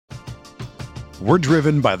We're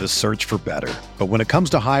driven by the search for better. But when it comes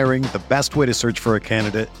to hiring, the best way to search for a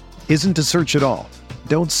candidate isn't to search at all.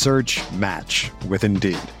 Don't search, match with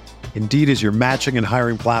Indeed. Indeed is your matching and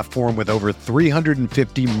hiring platform with over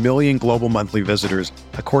 350 million global monthly visitors,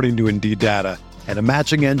 according to Indeed data, and a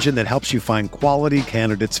matching engine that helps you find quality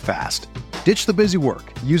candidates fast. Ditch the busy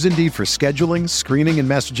work. Use Indeed for scheduling, screening, and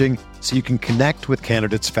messaging so you can connect with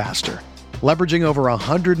candidates faster. Leveraging over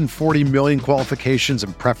 140 million qualifications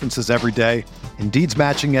and preferences every day, Indeed's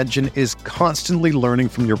matching engine is constantly learning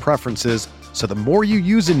from your preferences, so the more you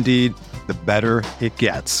use Indeed, the better it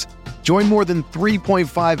gets. Join more than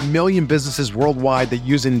 3.5 million businesses worldwide that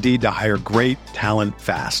use Indeed to hire great talent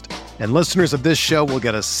fast. And listeners of this show will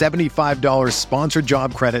get a $75 sponsored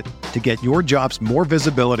job credit to get your jobs more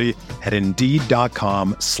visibility at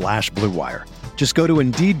Indeed.com/Blue Wire. Just go to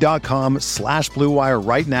Indeed.com/Blue Wire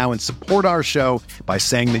right now and support our show by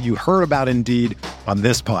saying that you heard about Indeed on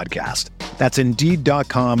this podcast. That's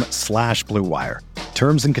Indeed.com/Blue Wire.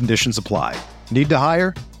 Terms and conditions apply. Need to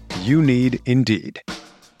hire? You need Indeed.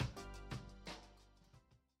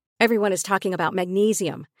 Everyone is talking about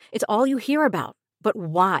magnesium. It's all you hear about. But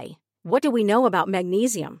why? What do we know about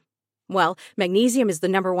magnesium? Well, magnesium is the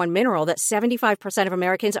number one mineral that 75% of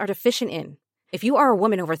Americans are deficient in. If you are a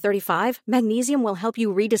woman over 35, magnesium will help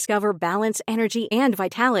you rediscover balance, energy, and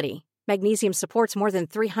vitality. Magnesium supports more than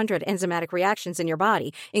 300 enzymatic reactions in your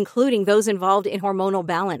body, including those involved in hormonal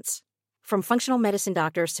balance. From functional medicine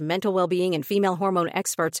doctors to mental well-being and female hormone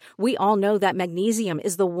experts, we all know that magnesium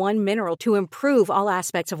is the one mineral to improve all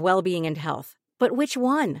aspects of well-being and health. But which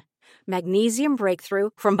one? Magnesium Breakthrough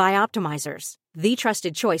from Bioptimizers, the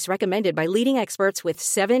trusted choice recommended by leading experts with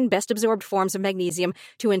 7 best-absorbed forms of magnesium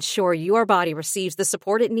to ensure your body receives the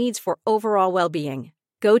support it needs for overall well-being.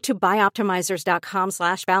 Go to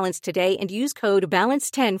bioptimizers.com/balance today and use code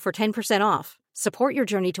BALANCE10 for 10% off. Support your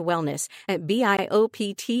journey to wellness at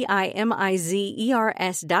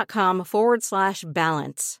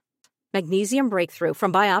bioptimizers.com/balance. Magnesium Breakthrough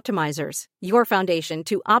from Bioptimizers, your foundation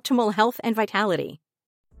to optimal health and vitality.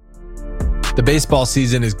 The baseball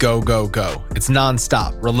season is go, go, go. It's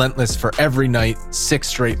nonstop, relentless for every night, 6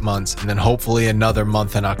 straight months, and then hopefully another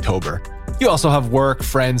month in October. You also have work,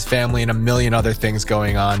 friends, family, and a million other things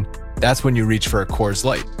going on. That's when you reach for a Coors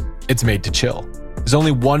Light. It's made to chill. There's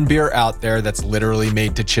only one beer out there that's literally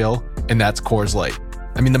made to chill, and that's Coors Light.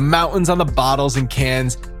 I mean, the mountains on the bottles and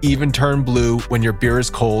cans even turn blue when your beer is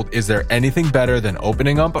cold. Is there anything better than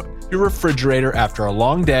opening up your refrigerator after a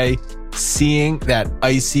long day, seeing that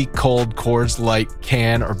icy cold Coors Light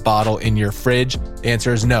can or bottle in your fridge? The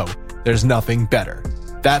answer is no. There's nothing better.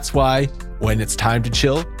 That's why when it's time to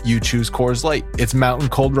chill, you choose Coors Light. It's mountain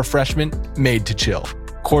cold refreshment made to chill.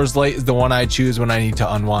 Coors Light is the one I choose when I need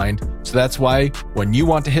to unwind. So that's why when you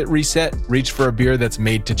want to hit reset, reach for a beer that's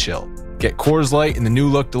made to chill. Get Coors Light in the new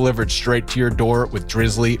look delivered straight to your door with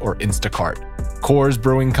Drizzly or Instacart. Coors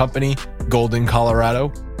Brewing Company, Golden,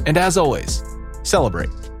 Colorado. And as always,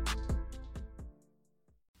 celebrate.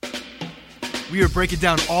 We are breaking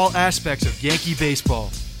down all aspects of Yankee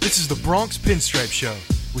baseball. This is the Bronx Pinstripe Show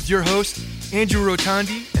with your hosts, Andrew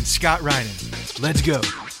Rotondi and Scott Reinen. Let's go.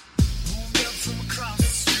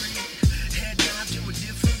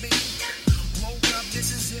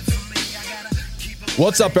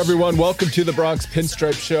 What's up, everyone? Welcome to the Bronx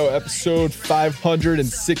Pinstripe Show, episode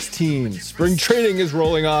 516. Spring training is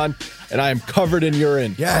rolling on, and I am covered in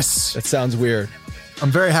urine. Yes. That sounds weird. I'm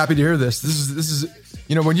very happy to hear this. This is,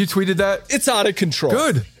 you know, when you tweeted that, it's out of control.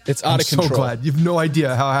 Good. It's out of control. I'm so glad. You have no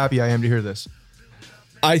idea how happy I am to hear this.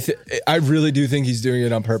 I really do think he's doing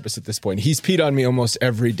it on purpose at this point. He's peed on me almost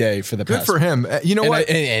every day for the past. Good for him. You know what?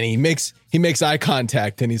 And he makes eye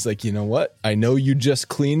contact, and he's like, you know what? I know you just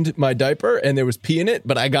cleaned my diaper, and there was pee in it,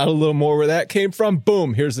 but I got a little more where that came from.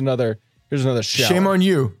 Boom. Here's another shower. Shame on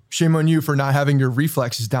you. Shame on you for not having your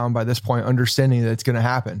reflexes down by this point, understanding that it's going to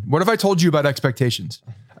happen. What have I told you about expectations?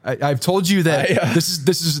 I've told you that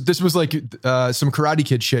this was like some Karate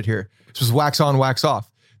Kid shit here. This was wax on, wax off.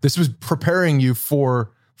 This was preparing you for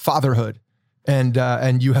fatherhood, and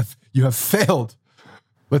you have failed.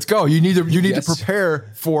 Let's go. You need to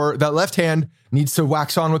prepare for that. Left hand needs to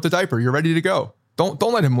wax on with the diaper. You're ready to go. Don't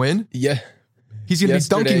let him win. Yeah, he's gonna be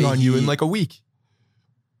dunking on you in like a week.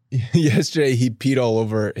 Yesterday he peed all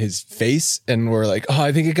over his face, and we're like, oh,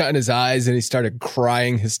 I think it got in his eyes, and he started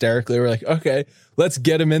crying hysterically. We're like, okay, let's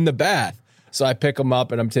get him in the bath. So I pick him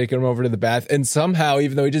up and I'm taking him over to the bath. And somehow,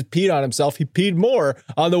 even though he just peed on himself, he peed more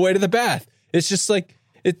on the way to the bath. It's just like,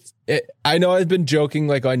 I know I've been joking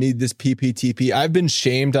like, I need this PPTP. I've been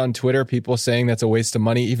shamed on Twitter, people saying that's a waste of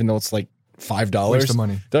money, even though it's like $5. Waste of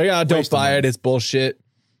money. They're like, oh, don't buy it. It's bullshit.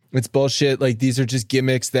 It's bullshit. Like, these are just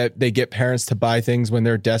gimmicks that they get parents to buy things when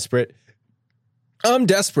they're desperate. I'm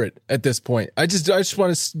desperate at this point. I just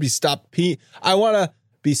want to be stopped. I want to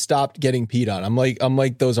be stopped getting peed on. I'm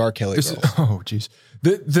like those R. Kelly girls. Oh, geez.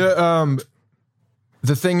 The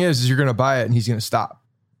thing is you're going to buy it and he's going to stop.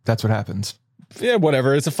 That's what happens. Yeah,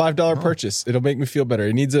 whatever. It's a $5 purchase. It'll make me feel better.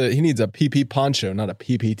 He needs a PP poncho, not a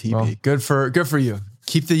PPTP. Well, good for you.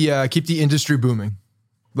 Keep the industry booming.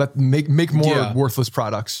 Make more worthless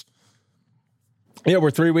products. Yeah,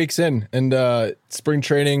 we're 3 weeks in, and spring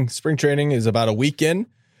training is about a week in.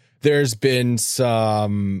 There's been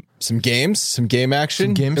some game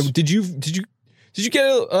action. Did you get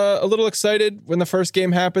a little excited when the first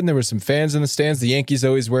game happened? There were some fans in the stands. The Yankees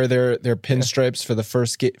always wear their pinstripes for the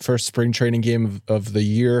first spring training game of the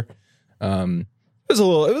year. It was a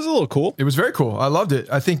little cool. It was very cool. I loved it.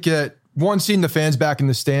 I think seeing the fans back in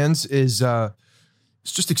the stands is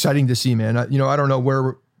it's just exciting to see, man. I don't know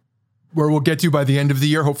where we'll get to by the end of the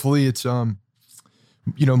year. Hopefully it's more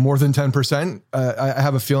than 10%. I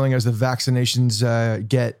have a feeling as the vaccinations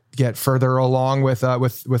get further along with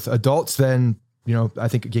adults, then I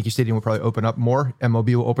think Yankee Stadium will probably open up more.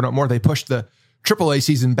 MLB will open up more. They pushed the AAA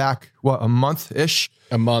season back a month-ish.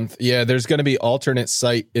 A month, yeah. There's going to be alternate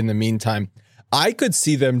site in the meantime. I could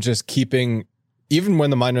see them just keeping, even when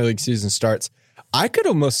the minor league season starts, I could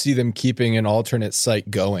almost see them keeping an alternate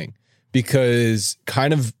site going, because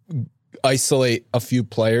kind of isolate a few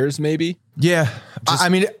players, maybe. Yeah.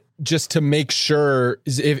 Just to make sure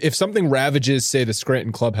if something ravages, say, the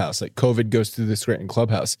Scranton clubhouse, like COVID goes through the Scranton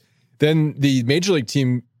clubhouse, then the major league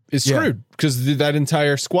team is screwed, because that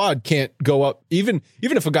entire squad can't go up. Even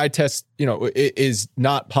if a guy tests, is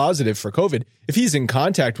not positive for COVID, if he's in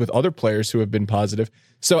contact with other players who have been positive.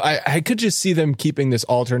 So I could just see them keeping this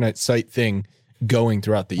alternate site thing going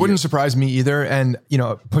throughout the year. Wouldn't surprise me either. And,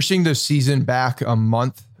 pushing the season back a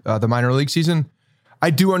month, the minor league season, I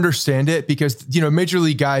do understand it, because, major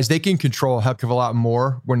league guys, they can control a heck of a lot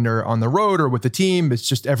more when they're on the road or with the team. It's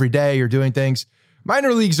just every day you're doing things.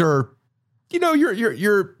 Minor leagues are,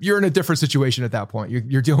 you're in a different situation at that point.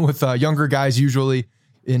 You're dealing with younger guys, usually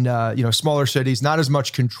in, smaller cities, not as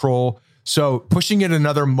much control. So pushing it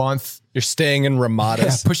another month, you're staying in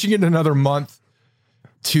Ramadas, pushing it another month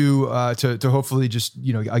to hopefully just,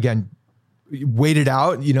 again, wait it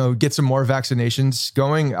out, get some more vaccinations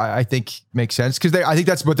going, I think makes sense, because I think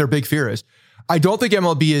that's what their big fear is. I don't think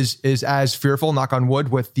MLB is as fearful, knock on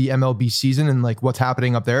wood, with the MLB season and like what's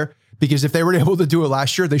happening up there, because if they were able to do it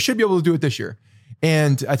last year, they should be able to do it this year.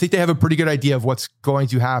 And I think they have a pretty good idea of what's going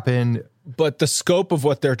to happen. But the scope of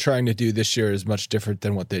what they're trying to do this year is much different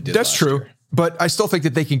than what they did That's last true. year. But I still think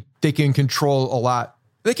that they can control a lot.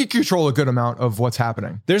 They can control a good amount of what's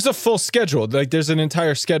happening. There's a full schedule. Like, there's an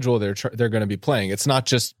entire schedule they're going to be playing. It's not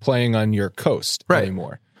just playing on your coast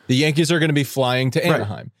anymore. The Yankees are going to be flying to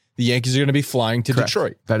Anaheim. Right. The Yankees are going to be flying to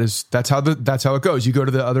Detroit. That's how it goes. You go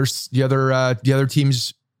to the other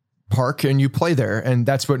team's park and you play there, and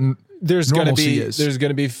that's what there's going to be. Is. There's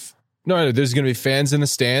going to be there's going to be fans in the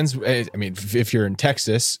stands. I mean, if you're in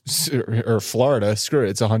Texas or Florida, screw it,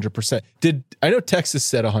 it's 100%. I know Texas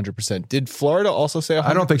said 100%? Did Florida also say 100%?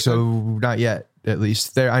 I don't think so. Not yet, at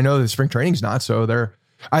least. I know the spring training's not. So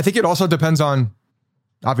I think it also depends on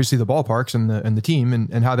obviously the ballparks and the team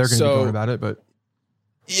and how they're going to be going about it. But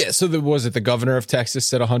yeah, so the governor of Texas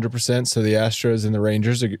said 100%. So the Astros and the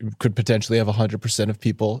Rangers could potentially have 100% of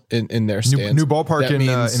people in their stands. New ballpark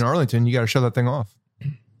in Arlington. You got to show that thing off.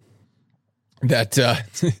 That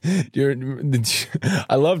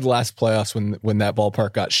I loved last playoffs when that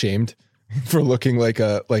ballpark got shamed for looking like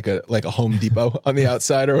a Home Depot on the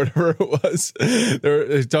outside or whatever it was.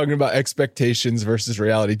 They're talking about expectations versus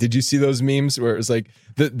reality. Did you see those memes where it was like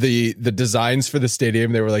the designs for the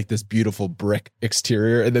stadium? They were like this beautiful brick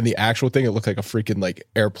exterior, and then the actual thing, it looked like a freaking like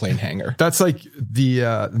airplane hangar. That's like the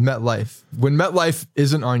MetLife. When MetLife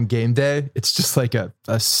isn't on game day, it's just like a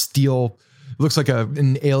steel. Looks like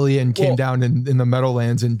an alien came down in the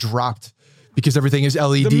Meadowlands and dropped, because everything is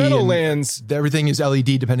LED. The Meadowlands, everything is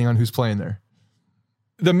LED depending on who's playing there.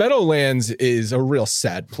 The Meadowlands is a real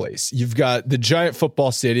sad place. You've got the giant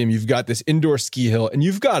football stadium, you've got this indoor ski hill, and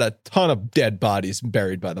you've got a ton of dead bodies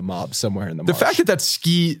buried by the mob somewhere in the marsh. The fact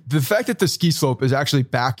that the ski slope is actually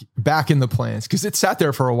back in the plans, because it sat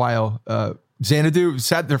there for a while. Xanadu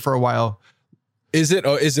sat there for a while. Is it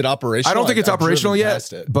operational? I don't think it's operational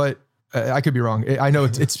yet, but I could be wrong. I know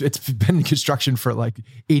it's been in construction for like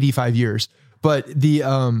 85 years, but the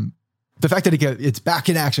fact that it's back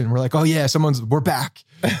in action, we're like, oh yeah, we're back.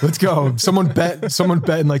 Let's go. Someone bet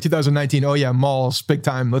in like 2019. Oh yeah, malls, big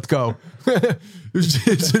time. Let's go.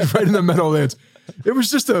 It's right in the Meadowlands. It was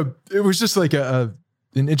just like a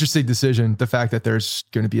an interesting decision. The fact that there's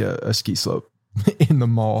going to be a ski slope in the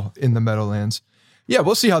mall in the Meadowlands. Yeah,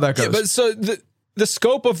 we'll see how that goes. Yeah, but so the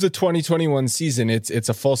scope of the 2021 season, it's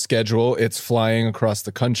a full schedule. It's flying across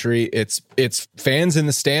the country. It's fans in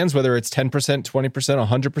the stands, whether it's 10%, 20%,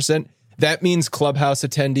 100%. That means clubhouse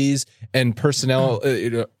attendees and personnel,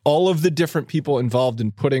 all of the different people involved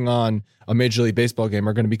in putting on a Major League Baseball game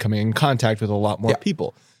are going to be coming in contact with a lot more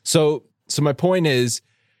people. So my point is,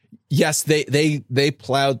 yes, they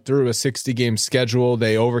plowed through a 60-game schedule.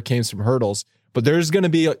 They overcame some hurdles, but there's going to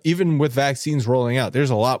be, even with vaccines rolling out,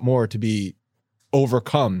 there's a lot more to be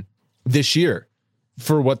overcome this year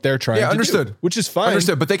for what they're trying to do, which is fine.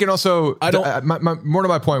 Understood, but they can also, more to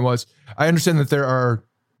my point was, I understand that there are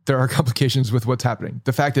complications with what's happening.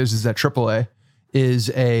 The fact is that AAA is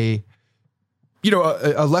a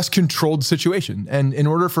less controlled situation. And in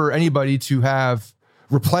order for anybody to have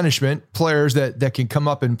replenishment, players that can come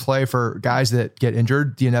up and play for guys that get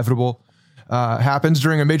injured, the inevitable happens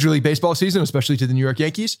during a Major League Baseball season, especially to the New York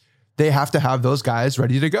Yankees, they have to have those guys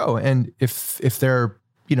ready to go. And if they're,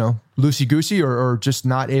 loosey-goosey or just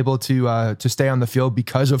not able to stay on the field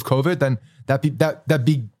because of COVID, then that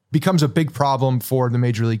becomes a big problem for the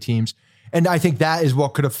Major League teams. And I think that is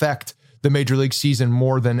what could affect the Major League season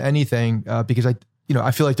more than anything, because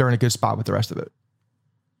I feel like they're in a good spot with the rest of it.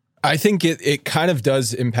 I think it kind of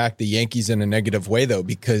does impact the Yankees in a negative way, though,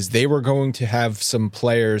 because they were going to have some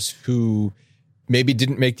players who maybe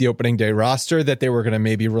didn't make the opening day roster that they were going to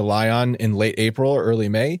maybe rely on in late April or early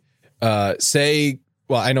May.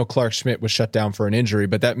 I know Clark Schmidt was shut down for an injury,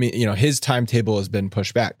 but that means, his timetable has been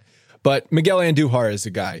pushed back. But Miguel Andujar is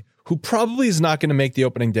a guy who probably is not going to make the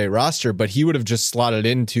opening day roster, but he would have just slotted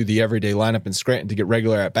into the everyday lineup in Scranton to get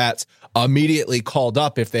regular at-bats, immediately called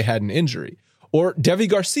up if they had an injury. Or Devi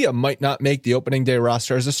Garcia might not make the opening day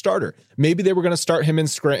roster as a starter. Maybe they were going to start him in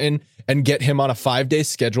Scranton and get him on a 5-day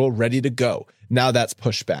schedule ready to go. Now that's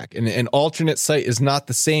pushed back. And an alternate site is not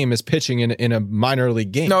the same as pitching in a minor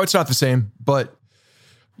league game. No, it's not the same, but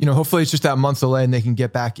hopefully it's just that month delay and they can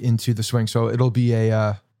get back into the swing. So it'll be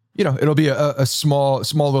a small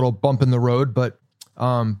little bump in the road, but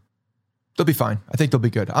they'll be fine. I think they'll be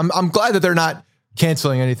good. I'm glad that they're not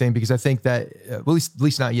canceling anything, because I think that at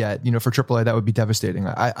least not yet, for AAA, that would be devastating.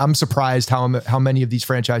 I'm surprised how many of these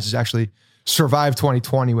franchises actually survive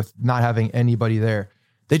 2020 with not having anybody there.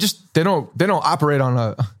 They don't operate on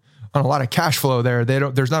a lot of cash flow there.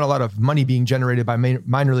 There's not a lot of money being generated by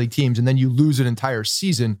minor league teams. And then you lose an entire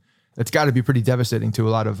season. That's got to be pretty devastating to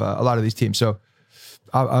a lot of these teams. So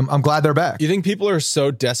I'm glad they're back. You think people are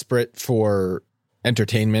so desperate for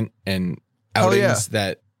entertainment and outings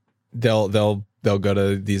that they'll go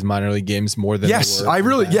to these minor league games more than dude.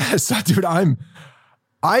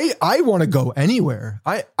 I want to go anywhere.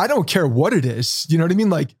 I don't care what it is. You know what I mean?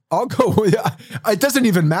 Like, I'll go. It doesn't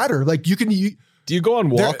even matter. Like, do you go on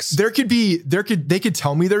walks? They could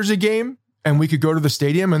tell me there's a game and we could go to the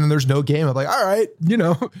stadium and then there's no game. I'm like, all right,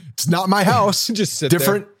 it's not my house. Just sit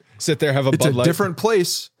there, have a Bud Light. It's a different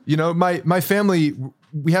place. My family,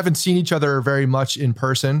 we haven't seen each other very much in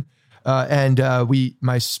person. And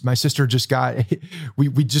my sister just got,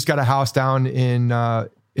 we just got a house down in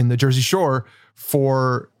the Jersey Shore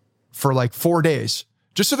for like 4 days,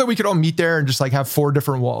 just so that we could all meet there and just like have 4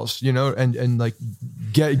 different walls, and like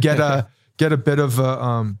get a bit of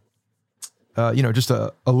just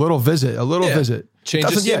a little visit, visit. Change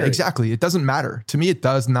the scenery. Yeah, exactly. It doesn't matter to me. It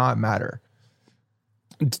does not matter.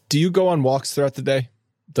 Do you go on walks throughout the day?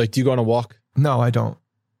 Like, do you go on a walk? No, I don't.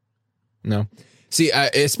 No. See,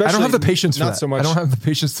 especially I don't have the patience for not that. So much. I don't have the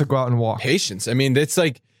patience to go out and walk. Patience. I mean, it's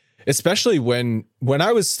like, especially when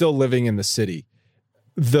I was still living in the city,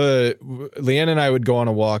 Leanne and I would go on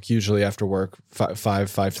a walk usually after work,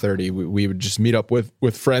 5:30. We would just meet up with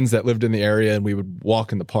friends that lived in the area and we would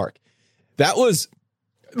walk in the park. It was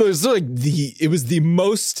the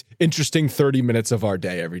most interesting 30 minutes of our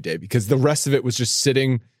day every day, because the rest of it was just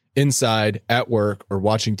sitting inside at work or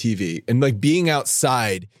watching TV, and like being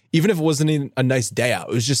outside, even if it wasn't even a nice day out,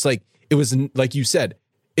 it was just like, it was like you said,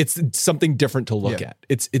 it's something different to look at.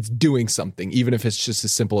 It's doing something, even if it's just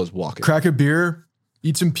as simple as walking. Crack a beer,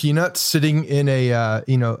 eat some peanuts, sitting in a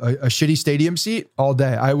shitty stadium seat all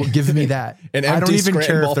day. I will give me that. An I don't even Scranton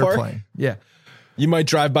care ballpark? If they're playing. Yeah. You might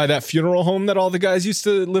drive by that funeral home that all the guys used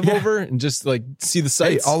to live over and just like see the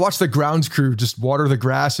sights. Hey, I'll watch the grounds crew just water the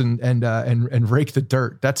grass and rake the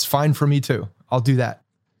dirt. That's fine for me too. I'll do that.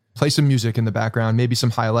 Play some music in the background, maybe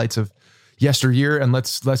some highlights of yesteryear, and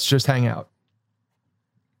let's just hang out.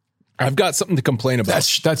 I've got something to complain about.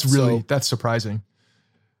 That's surprising.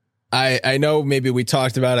 I know maybe we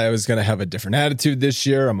talked about I was going to have a different attitude this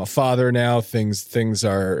year. I'm a father now. Things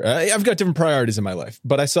are, I've got different priorities in my life.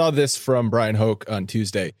 But I saw this from Brian Hoke on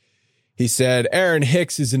Tuesday. He said, Aaron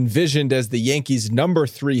Hicks is envisioned as the Yankees' number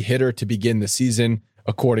 3 hitter to begin the season,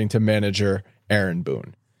 according to manager Aaron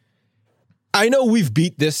Boone. I know we've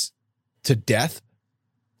beat this to death.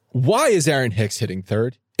 Why is Aaron Hicks hitting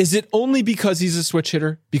third? Is it only because he's a switch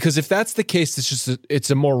hitter? Because if that's the case, it's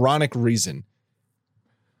a moronic reason.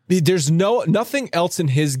 There's nothing else in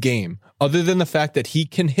his game other than the fact that he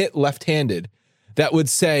can hit left-handed that would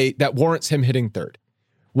say that warrants him hitting third.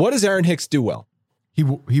 What does Aaron Hicks do well? He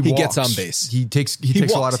gets on base. He takes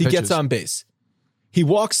a lot of pitches. He gets on base. He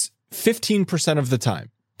walks 15% of the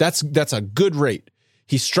time. That's a good rate.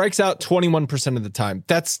 He strikes out 21% of the time.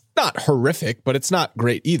 That's not horrific, but it's not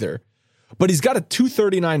great either. But he's got a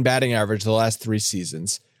 239 batting average the last 3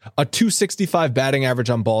 seasons, a 265 batting average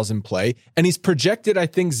on balls in play, and he's projected, I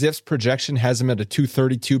think Ziff's projection has him at a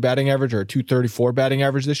 232 batting average or a 234 batting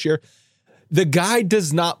average this year. The guy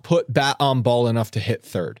does not put bat on ball enough to hit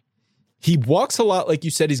third. He walks a lot, like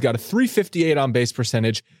you said. He's got a 358 on base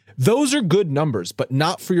percentage. Those are good numbers, but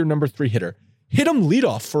not for your number 3 hitter. Hit him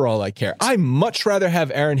leadoff for all I care. I much rather have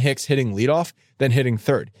Aaron Hicks hitting leadoff than hitting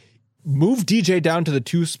third. Move DJ down to the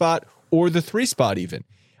 2 spot or the 3 spot even.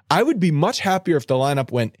 I would be much happier if the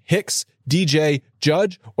lineup went Hicks, DJ,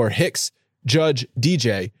 Judge, or Hicks, Judge,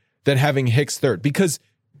 DJ than having Hicks third. Because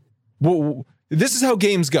this is how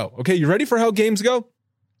games go. Okay, you ready for how games go?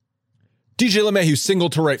 DJ LeMahieu single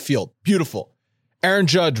to right field. Beautiful. Aaron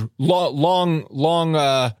Judge, long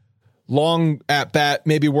at bat,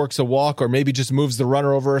 maybe works a walk or maybe just moves the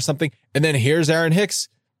runner over or something. And then here's Aaron Hicks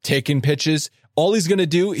taking pitches. All he's going to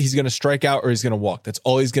do, he's going to strike out or he's going to walk. That's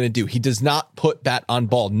all he's going to do. He does not put bat on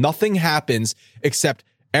ball. Nothing happens except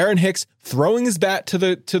Aaron Hicks throwing his bat to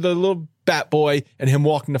the little bat boy and him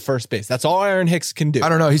walking to first base. That's all Aaron Hicks can do. I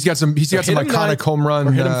don't know. He's got some iconic home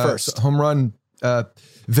run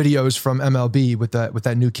videos from MLB with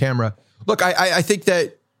that new camera. Look, I think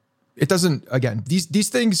that it doesn't, again, these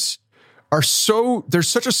things are there's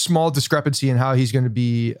such a small discrepancy in how he's going to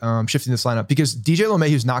be shifting this lineup because DJ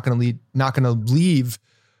LeMahieu is not going to leave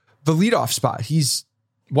the leadoff spot.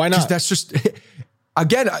 Why not? That's just,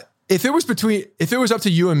 again, if it was up to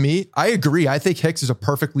you and me, I agree. I think Hicks is a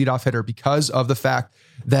perfect leadoff hitter because of the fact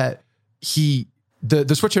that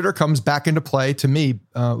the switch hitter comes back into play to me,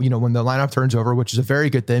 when the lineup turns over, which is a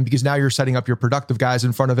very good thing because now you're setting up your productive guys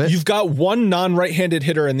in front of it. You've got one non-right-handed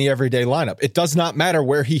hitter in the everyday lineup. It does not matter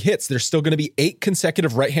where he hits. There's still going to be 8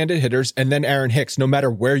 consecutive right-handed hitters and then Aaron Hicks, no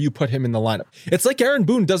matter where you put him in the lineup. It's like Aaron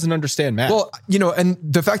Boone doesn't understand math. Well, and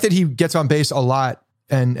the fact that he gets on base a lot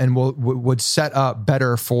and would set up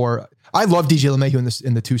better for, I love DJ LeMahieu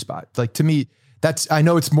in the 2 spot. Like to me, I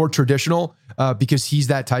know it's more traditional because he's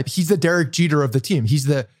that type. He's the Derek Jeter of the team. He's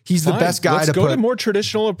the best guy to put more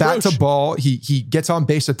traditional approach. Bat to ball. He gets on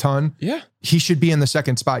base a ton. Yeah. He should be in the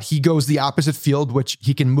 2nd spot. He goes the opposite field, which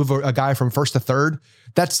he can move a guy from 1st to 3rd.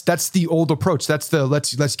 That's the old approach. That's the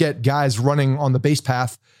let's get guys running on the base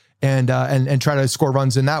path and try to score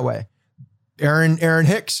runs in that way. Aaron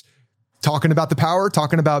Hicks talking about the power,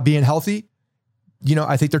 talking about being healthy.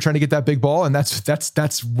 I think they're trying to get that big ball, and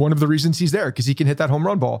that's one of the reasons he's there because he can hit that home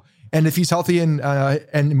run ball. And if he's healthy and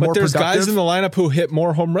more, but there's productive, guys in the lineup who hit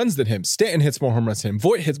more home runs than him. Stanton hits more home runs than him.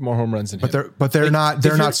 Voit hits more home runs than him. But they're not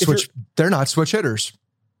switch hitters.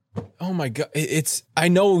 Oh my God! I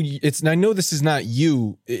know this is not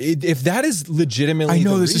you. If that is legitimately, I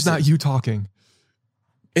know this is not you talking.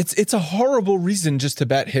 It's a horrible reason just to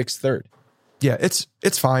bat Hicks third. Yeah, it's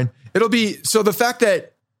fine. It'll be so the fact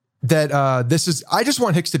that this is, I just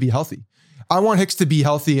want Hicks to be healthy. I want Hicks to be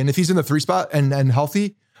healthy. And if he's in the 3 spot and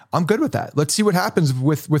healthy, I'm good with that. Let's see what happens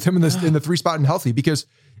with him in the 3 spot and healthy, because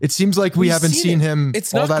it seems like we haven't seen him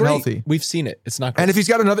all that healthy. We've seen it. It's not great. And if he's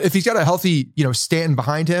got a healthy, Stanton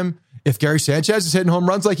behind him, if Gary Sanchez is hitting home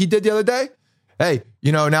runs like he did the other day, hey,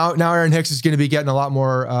 now Aaron Hicks is going to be getting a lot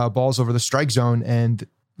more balls over the strike zone and,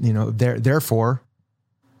 therefore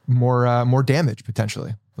more damage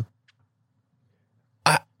potentially.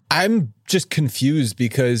 I'm just confused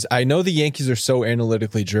because I know the Yankees are so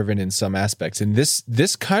analytically driven in some aspects, and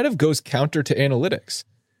this kind of goes counter to analytics.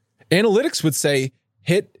 Analytics would say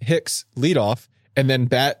hit Hicks leadoff and then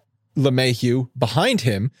bat LeMahieu behind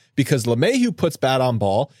him because LeMahieu puts bat on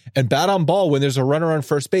ball, and bat on ball when there's a runner on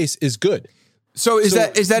first base is good. So is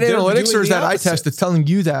that analytics or is that eye test that's telling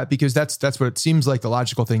you that? Because that's what it seems like the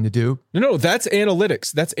logical thing to do. No, that's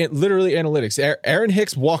analytics. That's literally analytics. Aaron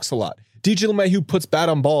Hicks walks a lot. DJ LeMahieu puts bat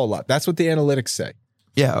on ball a lot. That's what the analytics say.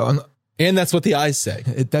 Yeah. And that's what the eyes say.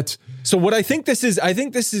 So what I think this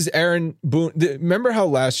is Aaron Boone. Remember how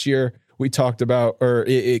last year we talked about, or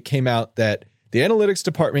it came out that the analytics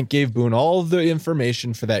department gave Boone all the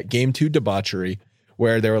information for that game 2 debauchery,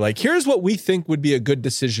 where they were like, here's what we think would be a good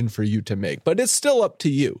decision for you to make, but it's still up to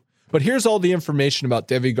you. But here's all the information about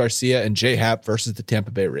Deivi Garcia and J Happ versus the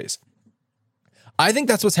Tampa Bay Rays. I think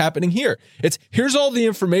that's what's happening here. Here's all the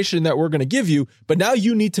information that we're going to give you, but now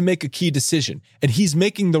you need to make a key decision. And he's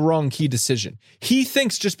making the wrong key decision. He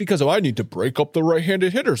thinks just because, I need to break up the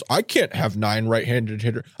right-handed hitters. I can't have 9 right-handed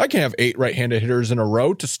hitters. I can't have 8 right-handed hitters in a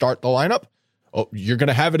row to start the lineup. Oh, you're going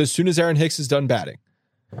to have it as soon as Aaron Hicks is done batting.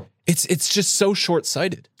 It's just so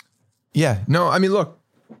short-sighted. Yeah. No, I mean, look,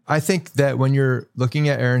 I think that when you're looking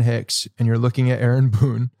at Aaron Hicks and you're looking at Aaron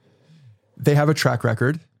Boone, they have a track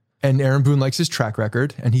record. And Aaron Boone likes his track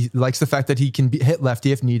record, and he likes the fact that he can hit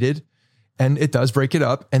lefty if needed, and it does break it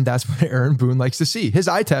up, and that's what Aaron Boone likes to see. His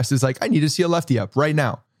eye test is like, I need to see a lefty up right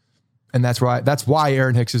now, and that's why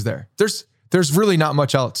Aaron Hicks is there. There's really not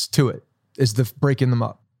much else to it. Is the breaking them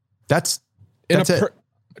up. That's it.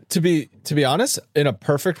 To be honest, in a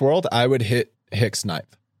perfect world, I would hit Hicks 9th,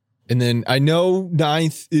 and then I know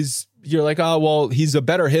 9th is, you're like, oh well, he's a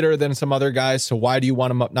better hitter than some other guys, so why do you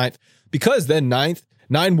want him up 9th? Because then 9th.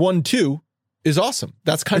 9-1-2 is awesome.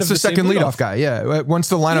 That's kind of the second leadoff guy. Yeah. Once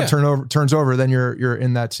the lineup turns over, then you're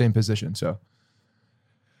in that same position. So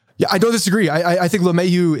yeah, I don't disagree. I think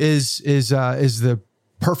LeMahieu is the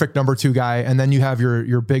perfect number 2 guy. And then you have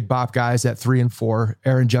your big bop guys at 3 and 4.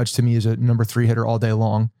 Aaron Judge to me is a number 3 hitter all day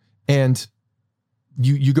long. And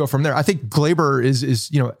you go from there. I think Glaber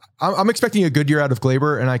is I'm expecting a good year out of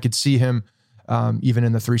Glaber, and I could see him even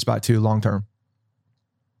in the 3 spot too, long-term.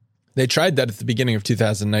 They tried that at the beginning of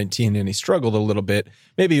 2019 and he struggled a little bit.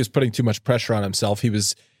 Maybe he was putting too much pressure on himself. He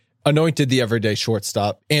was anointed the everyday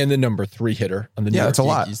shortstop and the number 3 hitter on the New York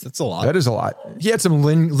Yankees. That's a lot. That is a lot. He had some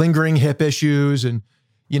lingering hip issues, and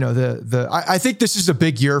I think this is a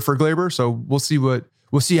big year for Glaber. So we'll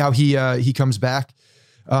see how he comes back.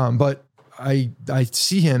 But I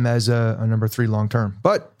see him as a number 3 long term.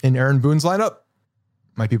 But in Aaron Boone's lineup,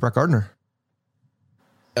 might be Brett Gardner.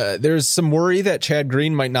 There's some worry that Chad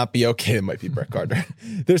Green might not be okay. It might be Brett Gardner.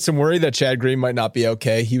 There's some worry that Chad Green might not be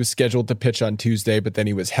okay. He was scheduled to pitch on Tuesday, but then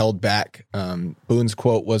he was held back. Boone's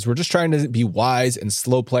quote was, "We're just trying to be wise and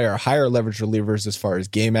slow play our higher leverage relievers as far as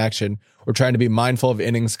game action. We're trying to be mindful of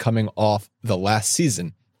innings coming off the last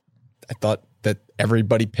season." I thought that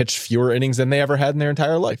everybody pitched fewer innings than they ever had in their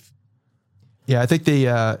entire life. Yeah, I think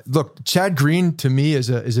look, Chad Green to me is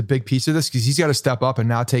a big piece of this, because he's got to step up and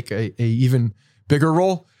now take a even bigger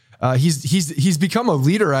role. He's become a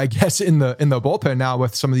leader, I guess, in the bullpen now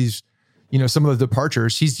with some of these, some of the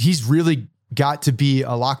departures. He's really got to be a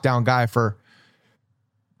lockdown guy for,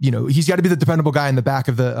 he's got to be the dependable guy in the back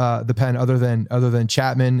of the pen, other than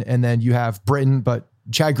Chapman, and then you have Britton, but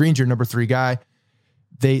Chad Green's your number 3 guy.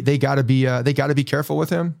 They got to be careful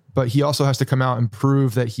with him, but he also has to come out and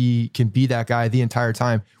prove that he can be that guy the entire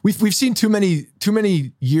time. We've seen too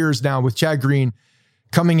many years now with Chad Green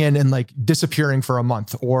coming in and like disappearing for a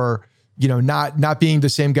month, or, not being the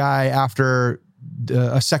same guy after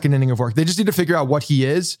a second inning of work. They just need to figure out what he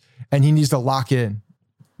is, and he needs to lock in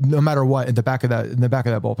no matter what in the back of that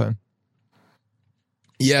bullpen.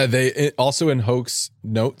 Yeah. They also, in Hoke's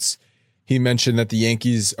notes, he mentioned that the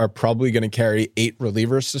Yankees are probably going to carry 8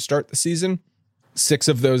 relievers to start the season. 6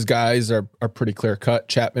 of those guys are pretty clear cut: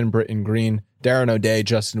 Chapman, Britton, Green, Darren O'Day,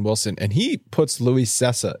 Justin Wilson. And he puts Luis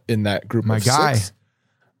Cessa in that group of 6.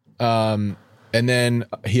 And then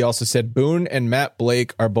he also said Boone and Matt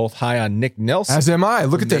Blake are both high on Nick Nelson. As am I.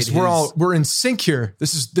 Look at this. We're in sync here.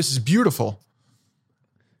 This is beautiful.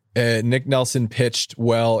 Nick Nelson pitched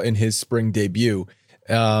well in his spring debut.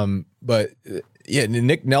 But yeah,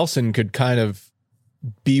 Nick Nelson could kind of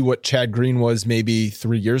be what Chad Green was maybe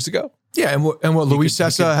 3 years ago. Yeah, and what Luis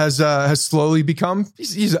Cessa has slowly become.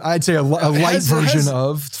 He's I'd say a light version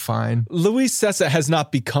of fine. Luis Cessa has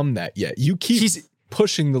not become that yet. He's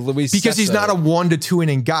pushing the Luis because Cessa. He's not a 1 to 2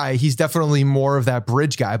 inning guy. He's definitely more of that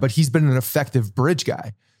bridge guy, but he's been an effective bridge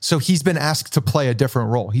guy. So he's been asked to play a different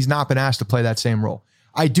role. He's not been asked to play that same role.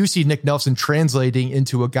 I do see Nick Nelson translating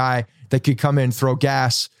into a guy that could come in, throw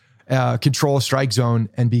gas, control a strike zone,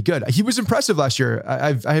 and be good. He was impressive last year.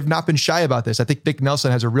 I have not been shy about this. I think Nick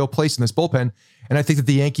Nelson has a real place in this bullpen, and I think that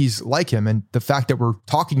the Yankees like him. And the fact that we're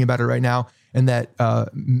talking about it right now, and that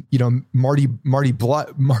Marty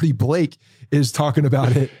Blake is talking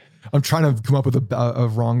about it. I'm trying to come up with a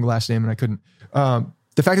wrong last name, and I couldn't.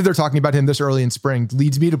 The fact that they're talking about him this early in spring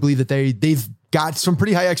leads me to believe that they've got some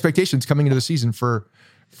pretty high expectations coming into the season for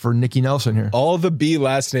for Nicky Nelson here. All the B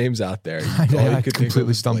last names out there. I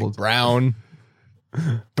completely stumbled. Like Brown,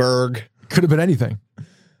 Berg. Could have been anything.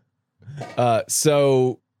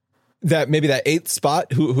 So that maybe that 8th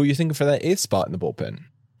spot, who are you thinking for that 8th spot in the bullpen?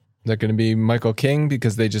 Is that going to be Michael King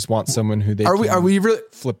because they just want someone who they are we really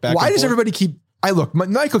flip back? Why does forth? everybody keep?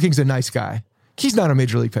 Michael King's a nice guy. He's not a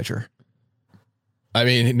major league pitcher. I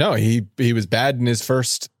mean, no, he was bad in his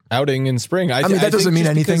first outing in spring. I mean, that doesn't mean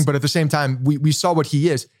anything, but at the same time, we saw what he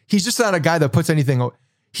is. He's just not a guy that puts anything.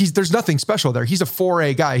 There's nothing special there. He's a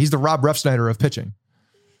 4A guy. He's the Rob Refsnyder of pitching.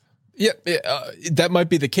 Yeah, that might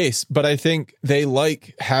be the case, but I think they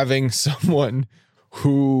like having someone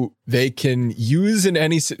who they can use in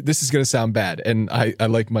any. This is going to sound bad, and I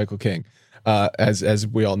like Michael King, as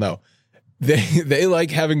we all know. They like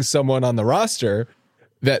having someone on the roster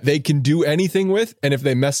that they can do anything with, and if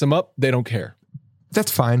they mess them up, they don't care.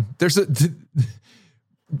 That's fine. But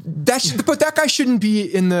that guy shouldn't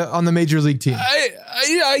be on the major league team.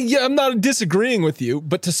 I'm not disagreeing with you,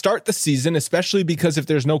 but to start the season, especially because if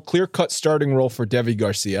there's no clear-cut starting role for Devi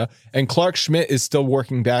Garcia and Clark Schmidt is still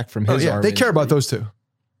working back from his arm they care about those two.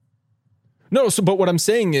 No, but what I'm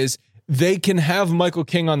saying is they can have Michael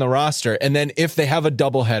King on the roster, and then if they have a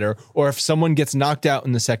doubleheader or if someone gets knocked out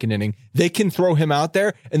in the second inning, they can throw him out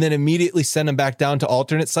there and then immediately send him back down to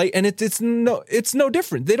alternate site, and it's no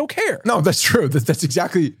different. They don't care. No, that's true. That's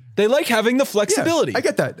exactly. They like having the flexibility. Yeah, I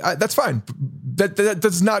get that. That's fine. That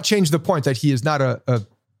does not change the point that he is not a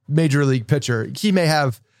major league pitcher. He may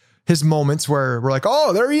have his moments where we're like,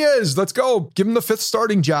 oh, there he is. Let's go. Give him the 5th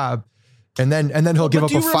starting job. And then he'll give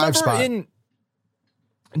up a 5 spot.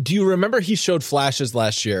 Do you remember he showed flashes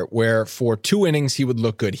last year where for 2 innings he would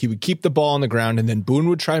look good? He would keep the ball on the ground, and then Boone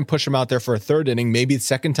would try and push him out there for a 3rd inning, maybe the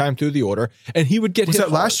 2nd time through the order, and he would get hit. Was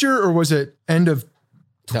that last year or was it end of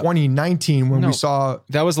 2019 when we saw?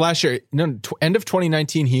 That was last year. No, end of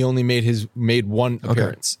 2019. He only made one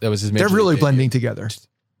appearance. That was his. They're really blending together.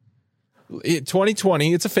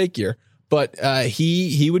 2020. It's a fake year. But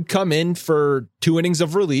he would come in for 2 innings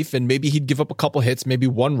of relief, and maybe he'd give up a couple hits, maybe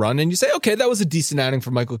 1 run, and you say, okay, that was a decent outing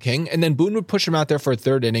for Michael King. And then Boone would push him out there for a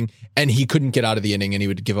 3rd inning, and he couldn't get out of the inning, and he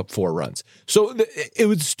would give up 4 runs. So it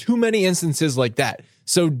was too many instances like that.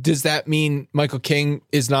 So does that mean Michael King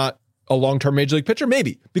is not a long-term major league pitcher?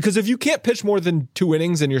 Maybe, because if you can't pitch more than 2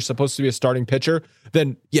 innings and you're supposed to be a starting pitcher,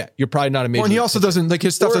 then yeah, you're probably not a major league pitcher. And he also doesn't, like,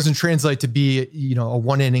 his stuff doesn't translate to be, a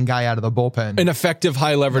 1 inning guy out of the bullpen. An effective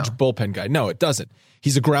high leverage bullpen guy. No, it doesn't.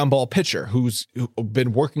 He's a ground ball pitcher who's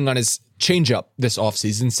been working on his changeup this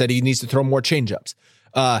offseason, said he needs to throw more changeups.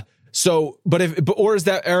 Or is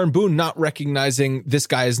that Aaron Boone not recognizing this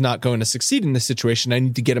guy is not going to succeed in this situation? I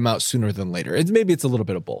need to get him out sooner than later. Maybe it's a little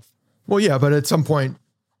bit of both. Well, yeah, but at some point,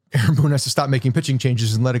 Aaron Boone has to stop making pitching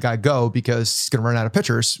changes and let a guy go because he's going to run out of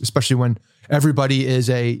pitchers, especially when everybody is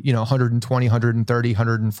a 120, 130,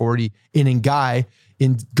 140 inning guy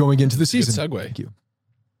in going into the season. Good segue. Thank you.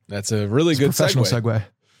 That's a really good professional segue.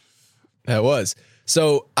 That was.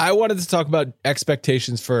 So I wanted to talk about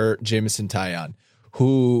expectations for Jameson Taillon,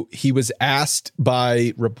 who he was asked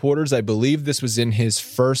by reporters. I believe this was in his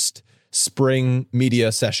first spring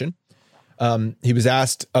media session. He was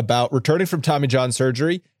asked about returning from Tommy John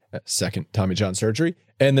surgery, second Tommy John surgery,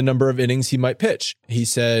 and the number of innings he might pitch. He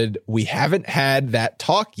said, we haven't had that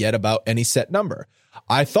talk yet about any set number.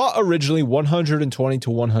 I thought originally 120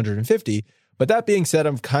 to 150, but that being said,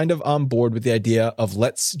 I'm kind of on board with the idea of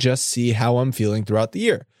let's just see how I'm feeling throughout the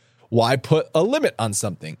year. Why put a limit on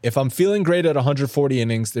something? If I'm feeling great at 140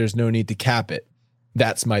 innings, there's no need to cap it.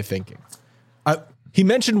 That's my thinking. He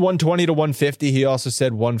mentioned 120 to 150. He also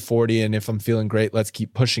said 140. And if I'm feeling great, let's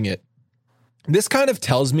keep pushing it. This kind of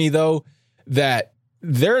tells me, though, that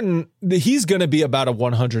he's going to be about a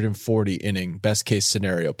 140 inning best case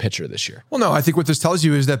scenario pitcher this year. Well, no, I think what this tells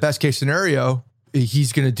you is that best case scenario,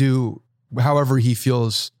 he's going to do however he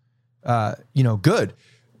feels, good.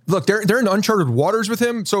 Look, they're in uncharted waters with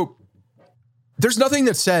him. So there's nothing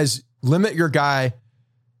that says limit your guy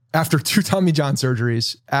after 2 Tommy John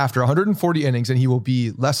surgeries, after 140 innings, and he will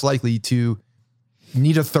be less likely to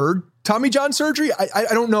need a 3rd Tommy John surgery. I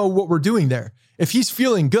don't know what we're doing there. If he's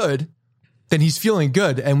feeling good, then he's feeling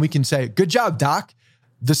good. And we can say, good job, doc.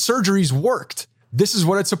 The surgery's worked. This is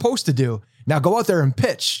what it's supposed to do. Now go out there and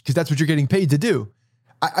pitch because that's what you're getting paid to do.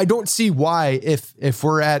 I don't see why if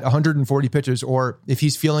we're at 140 pitches or if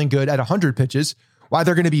he's feeling good at 100 pitches, why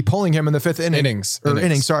they're going to be pulling him in the 5th inning.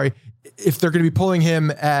 Innings. Sorry. If they're going to be pulling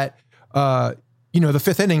him at, the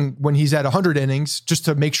 5th inning when he's at 100 innings, just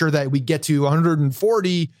to make sure that we get to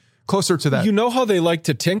 140 closer to that. You know how they like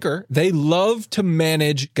to tinker. They love to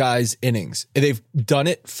manage guys' innings. They've done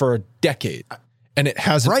it for a decade. and it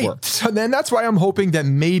hasn't worked. So then that's why I'm hoping that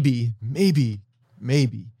maybe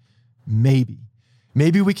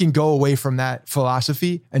we can go away from that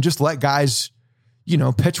philosophy and just let guys,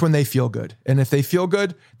 pitch when they feel good. And if they feel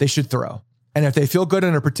good, they should throw. And if they feel good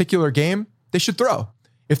in a particular game, they should throw.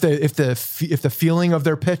 If the feeling of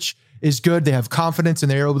their pitch is good, they have confidence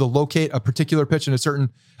and they're able to locate a particular pitch in a certain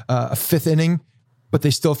a fifth inning, but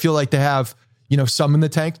they still feel like they have, some in the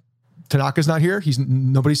tank. Tanaka's not here.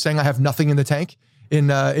 Nobody's saying I have nothing in the tank in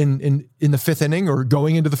the fifth inning or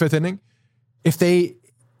going into the fifth inning.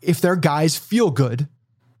 If their guys feel good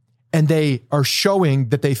and they are showing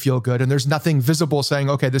that they feel good and there's nothing visible saying,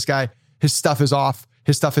 okay, this guy, his stuff is off.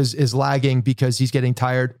 His stuff is lagging because he's getting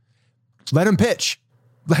tired. Let him pitch.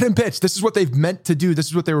 Let him pitch. This is what they've meant to do. This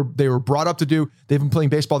is what they were brought up to do. They've been playing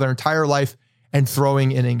baseball their entire life and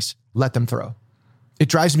throwing innings. Let them throw. It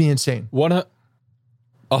drives me insane.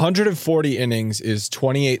 140 innings is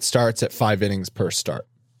 28 starts at 5 innings per start.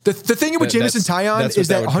 The thing with Jameson Taillon is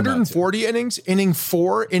that 140 innings, inning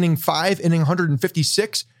 4, inning 5, inning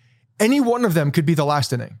 156, any one of them could be the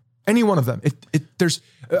last inning. Any one of them.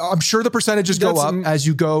 I'm sure the percentages go up as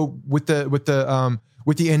you go with the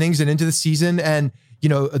innings and into the season, and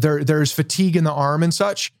there's fatigue in the arm and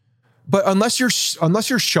such. But unless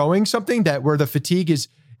you're showing something that where the fatigue is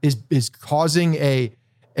causing a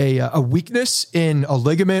weakness in a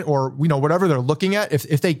ligament or whatever they're looking at,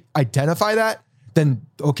 if they identify that, then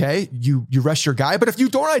okay, you rest your guy. But if you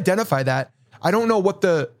don't identify that, I don't know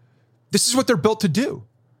this is what they're built to do.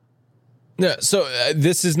 Yeah, so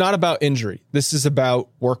this is not about injury. This is about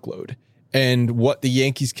workload and what the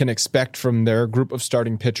Yankees can expect from their group of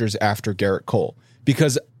starting pitchers after Gerrit Cole.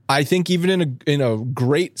 Because I think even in a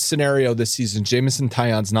great scenario this season, Jameson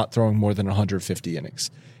Taillon's not throwing more than 150 innings.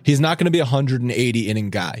 He's not going to be a 180 inning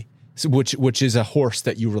guy, which is a horse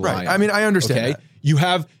that you rely on. I mean, I understand that. You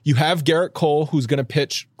have Gerrit Cole, who's going to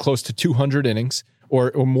pitch close to 200 innings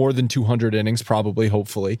or more than 200 innings, probably,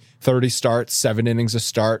 hopefully. 30 starts, 7 innings a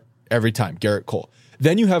start every time, Gerrit Cole.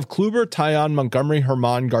 Then you have Kluber, Taillon, Montgomery,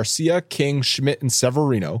 Herman, Garcia, King, Schmidt, and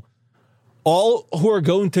Severino, all who are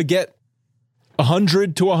going to get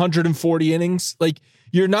 100 to 140 innings. Like,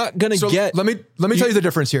 you're not going to get. Let me tell you the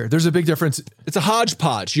difference here. There's a big difference. It's a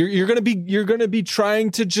hodgepodge. You're going to be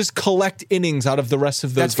trying to just collect innings out of the rest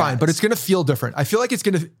of those. That's fine, but it's going to feel different. I feel like it's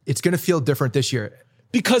going to feel different this year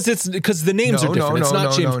because the names are different. It's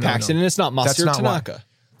not James Paxton and it's not Masahiro Tanaka. Why.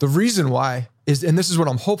 The reason why is, and this is what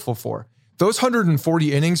I'm hopeful for, those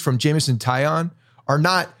 140 innings from Jameson Taillon are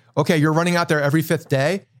not, okay, you're running out there every fifth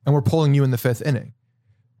day and we're pulling you in the fifth inning.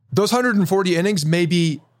 Those 140 innings may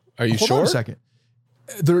be, are you hold sure? on a second.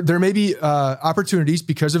 There may be opportunities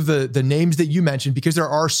because of the names that you mentioned, because there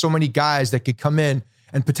are so many guys that could come in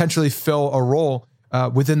and potentially fill a role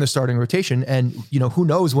within the starting rotation. And, who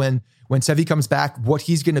knows when Sevy comes back, what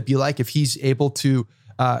he's going to be like, if he's able to,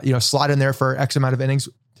 slot in there for X amount of innings.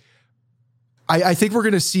 I think we're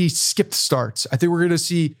going to see skipped starts. I think we're going to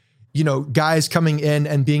see, guys coming in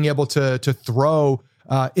and being able to throw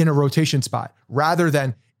in a rotation spot, rather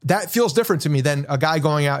than, that feels different to me than a guy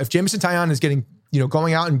going out. If Jameson Taillon is getting,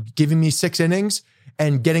 going out and giving me 6 innings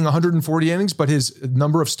and getting 140 innings, but his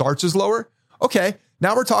number of starts is lower. Okay.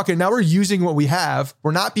 Now we're using what we have.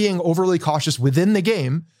 We're not being overly cautious within the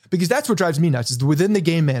game, because that's what drives me nuts, is the within the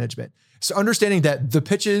game management. So understanding that the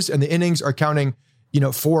pitches and the innings are counting,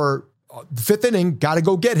 for the fifth inning, got to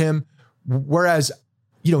go get him. Whereas,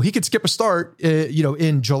 he could skip a start,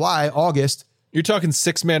 in July, August. You're talking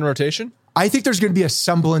 6-man rotation? I think there's going to be a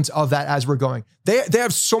semblance of that as we're going. They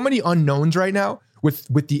have so many unknowns right now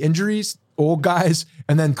with the injuries, old guys,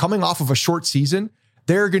 and then coming off of a short season.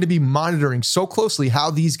 They're going to be monitoring so closely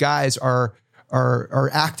how these guys are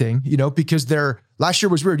acting, because last year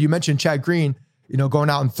was weird. You mentioned Chad Green, going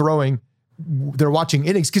out and throwing. They're watching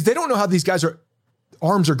innings because they don't know how these guys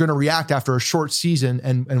arms are going to react after a short season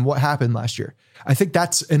and what happened last year. I think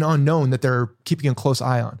that's an unknown that they're keeping a close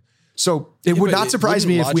eye on. So it would not surprise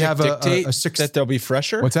me if we have a 6 that they'll be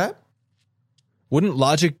fresher. What's that? Wouldn't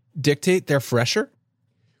logic dictate they're fresher?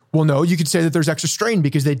 Well, no, you could say that there's extra strain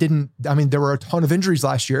because there were a ton of injuries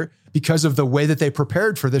last year because of the way that they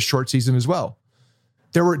prepared for this short season as well.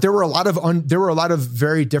 There were a lot of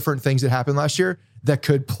very different things that happened last year that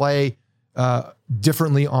could play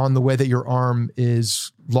differently on the way that your arm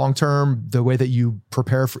is long-term, the way that you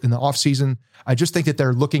prepare in the off season. I just think that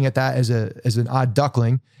they're looking at that as an odd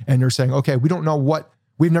duckling, and they're saying, okay, we don't know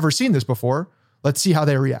we've never seen this before. Let's see how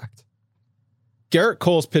they react. Gerrit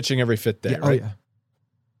Cole's pitching every fifth day, right? Oh, yeah.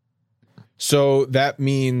 So that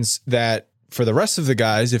means that for the rest of the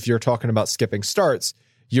guys, if you're talking about skipping starts,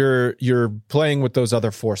 you're playing with those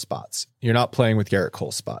other 4 spots. You're not playing with Gerrit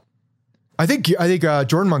Cole's spot. I think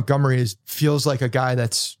Jordan Montgomery feels like a guy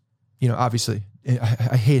that's, obviously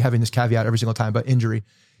I hate having this caveat every single time, but injury.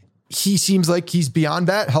 He seems like he's beyond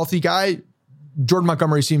that. Healthy guy. Jordan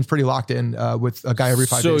Montgomery seems pretty locked in with a guy every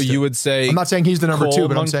 5 days. So you would say, I'm not saying he's the number two,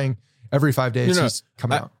 but I'm saying every 5 days he's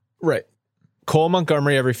coming out. Right. Cole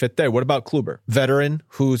Montgomery every 5th day. What about Kluber? Veteran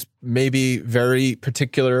who's maybe very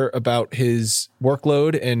particular about his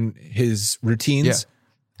workload and his routines.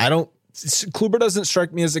 Yeah. Kluber doesn't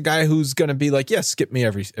strike me as a guy who's going to be like, skip me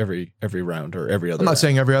every round or every other I'm not round.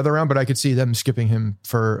 saying every other round, but I could see them skipping him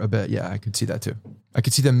for a bit. Yeah, I could see that too. I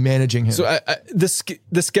could see them managing him. So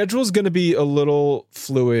the schedule is going to be a little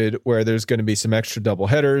fluid where there's going to be some extra double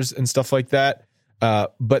headers and stuff like that.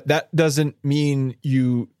 But that doesn't mean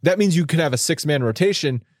that means you can have a 6-man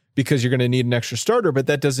rotation because you're going to need an extra starter, but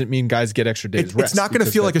that doesn't mean guys get extra days rest. It's not going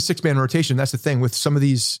to feel like a 6-man rotation. That's the thing with some of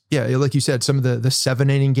these. Yeah. Like you said, some of the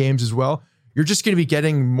 7-inning games as well. You're just going to be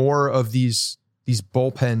getting more of these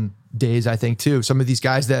bullpen days, I think too. Some of these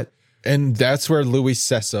guys and that's where Luis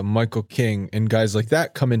Cessa, Michael King, and guys like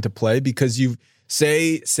that come into play because you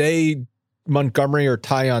say Montgomery or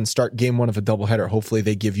Taillon start game 1 of a doubleheader. Hopefully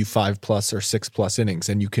they give you 5+ or 6+ innings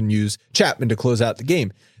and you can use Chapman to close out the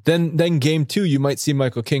game. Then game 2, you might see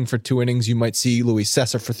Michael King for 2 innings. You might see Luis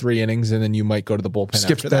Cessa for 3 innings, and then you might go to the bullpen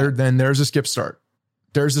after that. Then there's a skip start.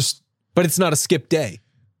 But it's not a skip day.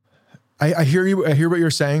 I hear you. I hear what you're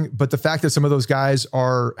saying, but the fact that some of those guys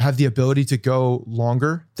have the ability to go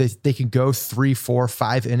longer, they can go 3, 4,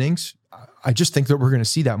 5 innings. I just think that we're going to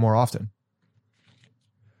see that more often,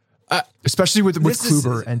 especially with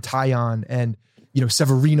Kluber and Taillon and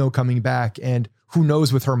Severino coming back, and who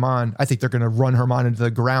knows with Herman. I think they're going to run Herman into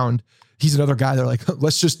the ground. He's another guy. They're like,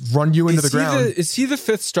 let's just run you into the ground. Is he the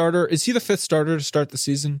 5th starter? Is he the 5th starter to start the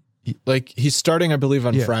season? Like he's starting, I believe,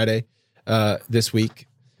 on Friday this week.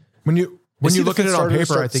 When you look at it on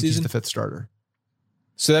paper, I think he's the 5th starter.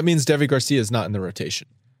 So that means Deivi Garcia is not in the rotation.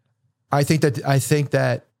 I think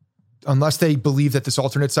that unless they believe that this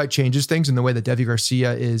alternate site changes things in the way that Deivi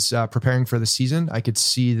Garcia is preparing for the season, I could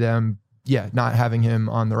see them, not having him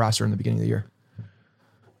on the roster in the beginning of the year.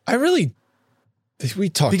 We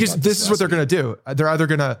talked because about this is what they're going to do. They're either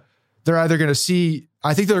going to see.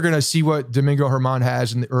 I think they're going to see what Domingo Germán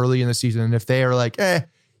has early in the season, and if they are like,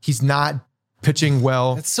 he's not pitching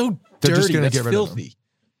well. That's so dirty. That's filthy.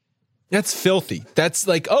 That's filthy. That's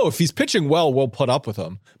like, if he's pitching well, we'll put up with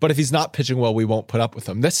him. But if he's not pitching well, we won't put up with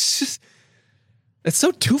him. That's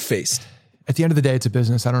so two-faced. At the end of the day, it's a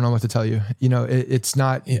business. I don't know what to tell you. It's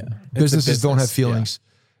not. Yeah, businesses don't have feelings. Yeah.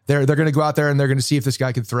 They're going to go out there and they're going to see if this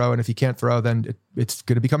guy can throw, and if he can't throw, then it's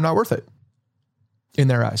going to become not worth it in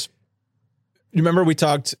their eyes. You remember we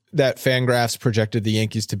talked that Fangraphs projected the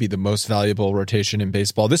Yankees to be the most valuable rotation in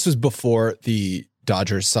baseball. This was before the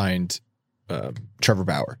Dodgers signed Trevor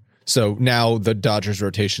Bauer. So now the Dodgers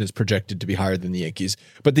rotation is projected to be higher than the Yankees.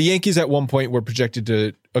 But the Yankees at one point were projected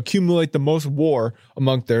to accumulate the most WAR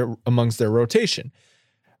amongst their rotation.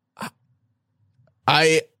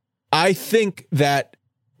 I think that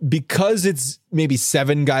because it's maybe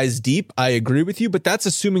 7 guys deep, I agree with you, but that's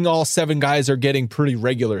assuming all 7 guys are getting pretty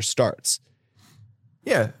regular starts.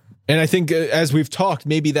 Yeah. And I think as we've talked,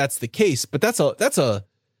 maybe that's the case, but that's a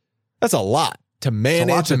lot to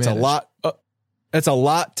manage. It's a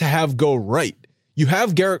lot to have go right. You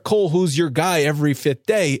have Garrett Cole, who's your guy every 5th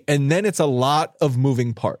day, and then it's a lot of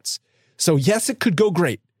moving parts. So yes, it could go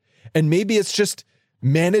great. And maybe it's just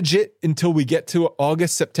manage it until we get to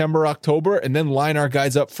August, September, October, and then line our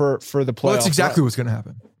guys up for the playoffs. Well, that's exactly what's going to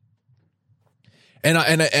happen.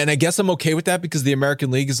 And I guess I'm okay with that because the American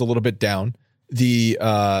League is a little bit down. The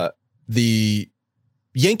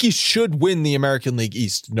Yankees should win the American League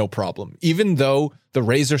East, no problem. Even though the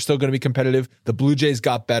Rays are still going to be competitive, the Blue Jays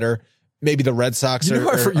got better. Maybe the Red Sox who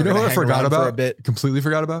I forgot about? A bit. Completely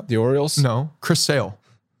forgot about? The Orioles? No, Chris Sale.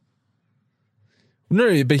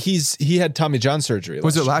 No, but he had Tommy John surgery.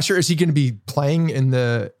 Was it last year? Is he going to be playing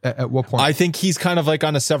at what point? I think he's kind of like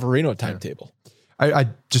on a Severino timetable. I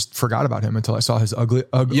just forgot about him until I saw his ugly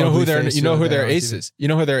You know who their face. You know who their ace is. You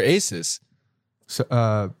know who their ace is. So,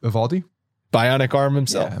 Evaldi? Bionic arm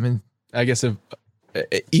himself. Yeah, I mean, I guess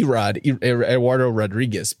Eduardo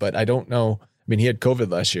Rodriguez, but I don't know. I mean, he had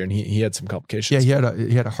COVID last year and he had some complications. Yeah,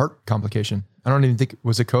 he had a heart complication. I don't even think,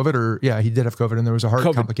 was it COVID or he did have COVID and there was a heart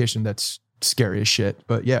complication that's scary as shit.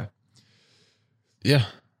 But yeah. Yeah.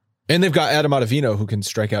 And they've got Adam Ottavino who can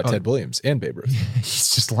strike out Ted Williams and Babe Ruth.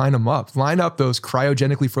 He's just line them up. Line up those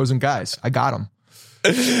cryogenically frozen guys. I got them.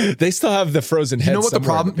 They still have the frozen head. You know what the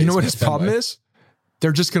problem? You know what his problem is?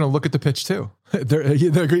 they're just going to look at the pitch too.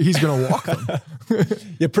 He's going to walk them.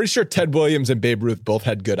 Yeah, pretty sure Ted Williams and Babe Ruth both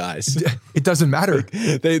had good eyes. It doesn't matter.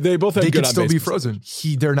 They both had they good could still be base frozen.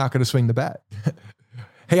 They're not going to swing the bat.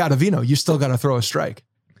 Hey, Ottavino, you still got to throw a strike.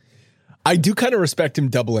 I do kind of respect him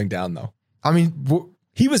doubling down, though. I mean,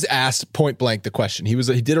 he was asked point blank the question. He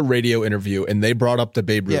did a radio interview, and they brought up the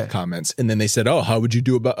Babe Ruth comments, and then they said, "Oh, how would you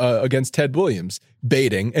do against Ted Williams?"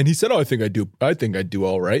 Baiting, and he said, "Oh, I think I'd do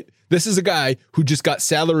all right." This is a guy who just got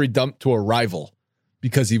salary dumped to a rival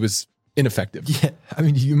because he was ineffective. Yeah, I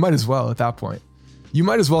mean, you might as well at that point. You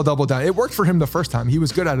might as well double down. It worked for him the first time. He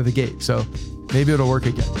was good out of the gate, so maybe it'll work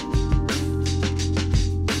again.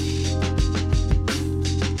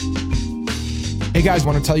 Hey guys,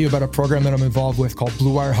 want to tell you about a program that I'm involved with called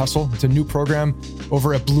Blue Wire Hustle. It's a new program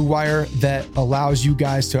over at Blue Wire that allows you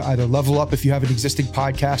guys to either level up if you have an existing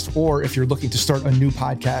podcast or if you're looking to start a new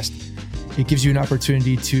podcast. It gives you an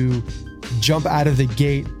opportunity to jump out of the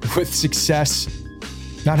gate with success,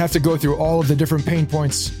 not have to go through all of the different pain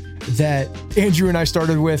points that Andrew and I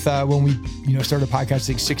started with when we started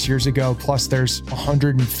podcasting 6 years ago. Plus there's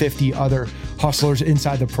 150 other hustlers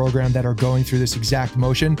inside the program that are going through this exact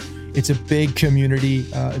motion. It's a big community.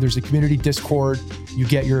 There's a community Discord. You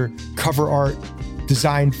get your cover art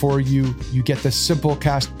designed for you. You get the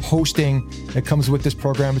Simplecast hosting that comes with this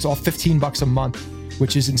program. It's all $15 a month,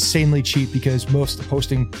 which is insanely cheap because most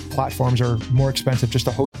hosting platforms are more expensive just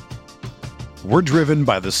to host. We're driven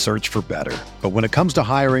by the search for better. But when it comes to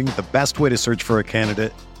hiring, the best way to search for a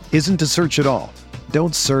candidate isn't to search at all.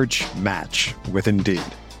 Don't search, match with Indeed.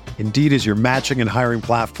 Indeed is your matching and hiring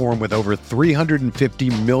platform with over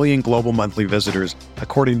 350 million global monthly visitors,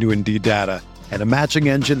 according to Indeed data, and a matching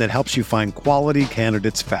engine that helps you find quality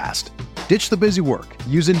candidates fast. Ditch the busy work.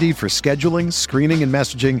 Use Indeed for scheduling, screening, and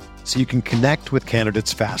messaging so you can connect with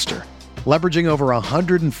candidates faster. Leveraging over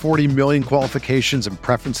 140 million qualifications and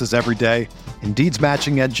preferences every day, Indeed's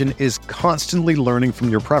matching engine is constantly learning from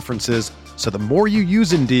your preferences, so the more you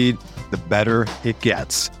use Indeed, the better it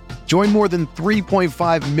gets. Join more than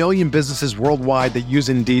 3.5 million businesses worldwide that use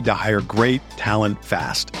Indeed to hire great talent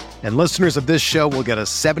fast. And listeners of this show will get a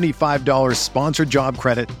 $75 sponsored job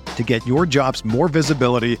credit to get your jobs more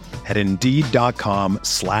visibility at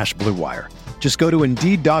Indeed.com/Blue Wire. Just go to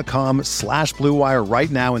Indeed.com/Blue Wire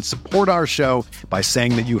right now and support our show by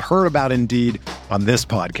saying that you heard about Indeed on this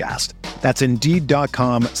podcast. That's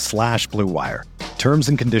Indeed.com/Blue Wire. Terms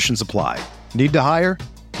and conditions apply. Need to hire?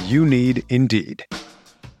 You need Indeed.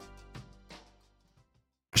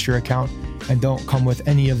 Your account and don't come with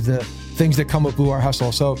any of the things that come with Blue Wire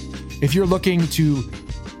Hustle. So if you're looking to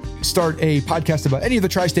start a podcast about any of the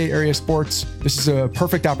tri-state area sports, this is a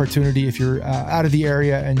perfect opportunity. If you're out of the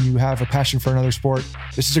area and you have a passion for another sport,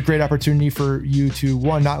 this is a great opportunity for you to,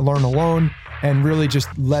 one, not learn alone and really just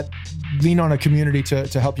lean on a community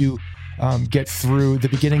to help you get through the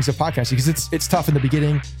beginnings of podcasting, because it's tough in the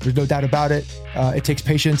beginning. There's no doubt about it. It takes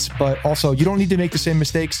patience, but also you don't need to make the same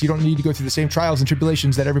mistakes. You don't need to go through the same trials and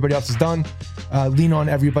tribulations that everybody else has done. Lean on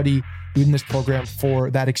everybody in this program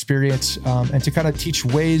for that experience and to kind of teach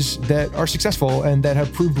ways that are successful and that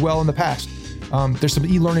have proved well in the past. There's some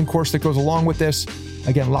e-learning course that goes along with this.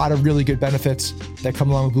 Again, a lot of really good benefits that come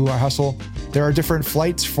along with Blue Wire Hustle. There are different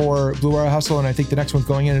flights for Blue Wire Hustle, and I think the next one's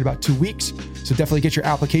going in about 2 weeks. So definitely get your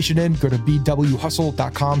application in. Go to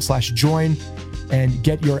bwhustle.com/join and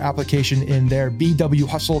get your application in there.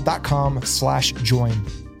 bwhustle.com/join.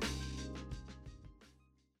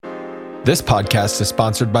 This podcast is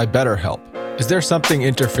sponsored by BetterHelp. Is there something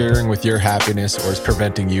interfering with your happiness or is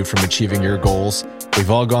preventing you from achieving your goals? We've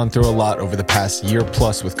all gone through a lot over the past year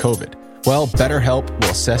plus with COVID. Well, BetterHelp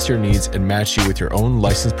will assess your needs and match you with your own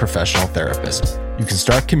licensed professional therapist. You can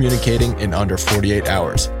start communicating in under 48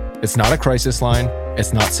 hours. It's not a crisis line.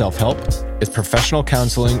 It's not self-help. It's professional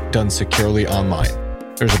counseling done securely online.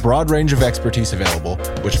 There's a broad range of expertise available,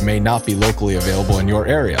 which may not be locally available in your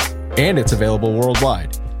area, and it's available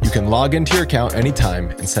worldwide. You can log into your account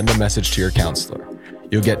anytime and send a message to your counselor.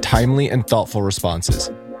 You'll get timely and thoughtful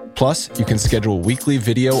responses. Plus, you can schedule weekly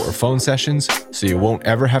video or phone sessions so you won't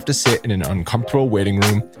ever have to sit in an uncomfortable waiting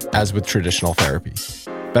room as with traditional therapy.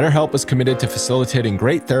 BetterHelp is committed to facilitating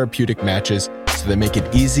great therapeutic matches so they make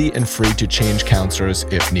it easy and free to change counselors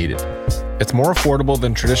if needed. It's more affordable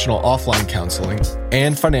than traditional offline counseling,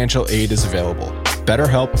 and financial aid is available.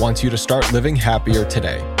 BetterHelp wants you to start living happier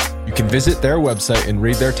today. You can visit their website and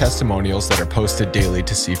read their testimonials that are posted daily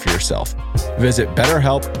to see for yourself. Visit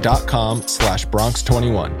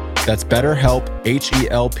betterhelp.com/Bronx21. That's BetterHelp,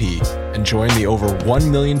 HELP, and join the over 1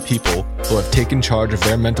 million people who have taken charge of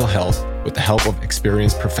their mental health with the help of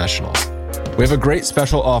experienced professionals. We have a great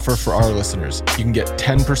special offer for our listeners. You can get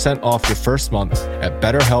 10% off your first month at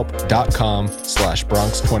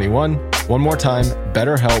betterhelp.com/Bronx21. One more time,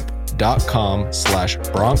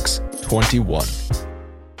 betterhelp.com/Bronx21.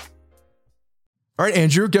 All right,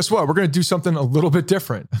 Andrew, guess what? We're going to do something a little bit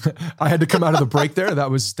different. I had to come out of the break there.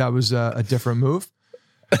 That was a different move.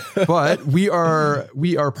 But we are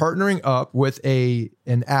partnering up with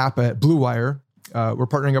an app at Blue Wire. We're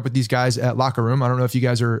partnering up with these guys at Locker Room. I don't know if you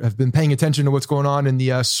guys have been paying attention to what's going on in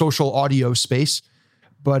the social audio space,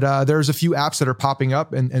 but there's a few apps that are popping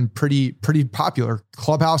up and pretty popular.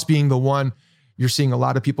 Clubhouse being the one. You're seeing a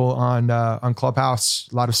lot of people on Clubhouse,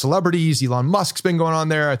 a lot of celebrities. Elon Musk's been going on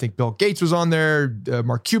there. I think Bill Gates was on there.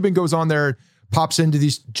 Mark Cuban goes on there, pops into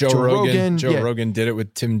these Joe Rogan. Rogan did it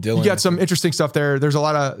with Tim Dillon. You got some interesting stuff there. There's a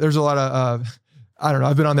lot of I don't know.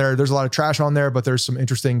 I've been on there. There's a lot of trash on there, but there's some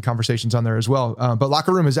interesting conversations on there as well. But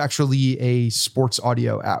Locker Room is actually a sports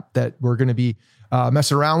audio app that we're going to be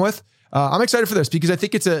messing around with. I'm excited for this because I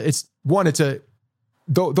think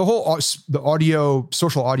the audio,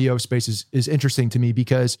 social audio space is interesting to me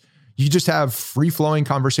because you just have free flowing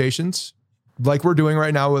conversations like we're doing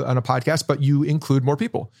right now on a podcast, but you include more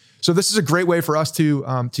people. So this is a great way for us to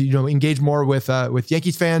engage more with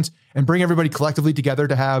Yankees fans and bring everybody collectively together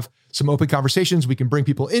to have some open conversations. We can bring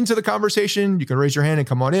people into the conversation. You can raise your hand and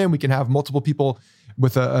come on in. We can have multiple people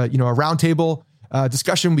with a roundtable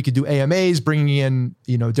discussion. We could do AMAs, bringing in,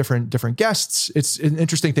 different guests. It's an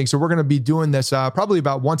interesting thing. So we're going to be doing this probably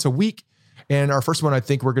about once a week. And our first one, I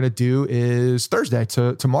think we're going to do is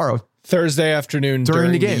tomorrow. Thursday afternoon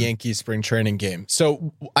during the Yankees spring training game.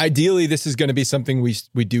 So ideally, this is going to be something we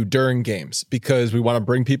do during games because we want to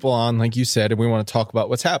bring people on, like you said, and we want to talk about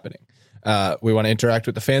what's happening. We want to interact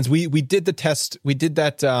with the fans. We did the test. We did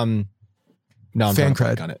that. I'm fan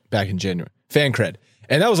cred on it back in January. Fan cred,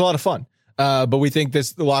 and that was a lot of fun. But we think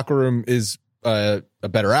the Locker Room is a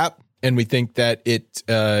better app, and we think that it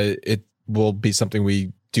will be something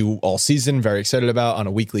we do all season. Very excited about on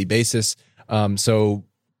a weekly basis. So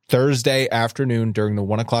Thursday afternoon during the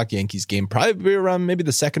 1:00 Yankees game, probably around maybe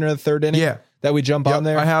the second or the third inning that we jump on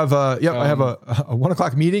there. I have I have a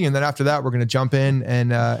 1:00 meeting, and then after that we're going to jump in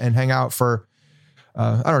and hang out for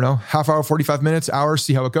I don't know, half hour, 45 minutes, hours,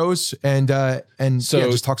 see how it goes, and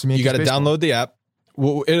just talk some Yankees. You got to baseball. download the app.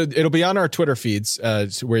 Well, it'll be on our Twitter feeds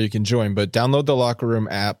where you can join, but download the Locker Room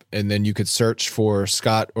app, and then you could search for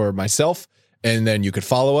Scott or myself, and then you could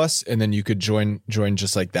follow us, and then you could join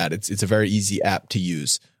just like that. It's a very easy app to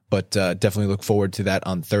use. But definitely look forward to that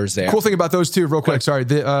on Thursday. Cool thing about those two, real quick. Sorry,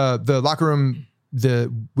 the Locker Room.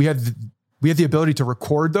 We have the ability to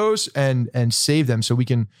record those and save them, so we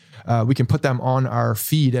can put them on our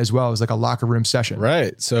feed as well as like a Locker Room session.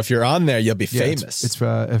 Right. So if you're on there, you'll be famous. It's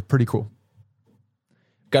pretty cool.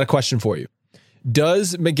 Got a question for you.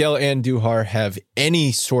 Does Miguel Andujar have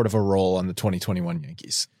any sort of a role on the 2021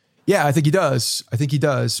 Yankees? Yeah, I think he does.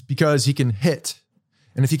 Because he can hit.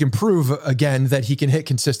 And if he can prove again that he can hit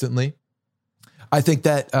consistently, I think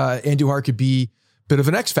that Andujar could be a bit of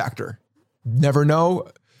an X factor. Never know.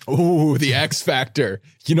 Ooh, the X factor.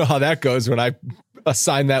 You know how that goes when I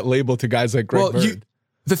assign that label to guys like Greg Bird.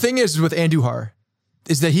 The thing is with Andujar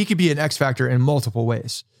is that he could be an X factor in multiple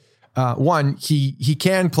ways. One, he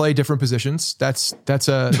can play different positions. That's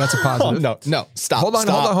a positive. No, stop. Hold on.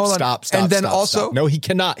 Stop. And then stop, also, stop. No, he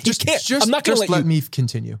cannot. He can't. I'm not going to let me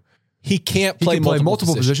continue. He can't play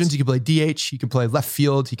multiple positions. He can play DH. He can play left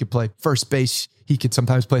field. He can play first base. He could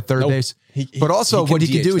sometimes play third base. But also what he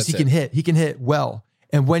can do is he can hit. He can hit well.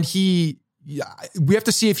 And when we have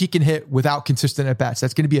to see if he can hit without consistent at-bats.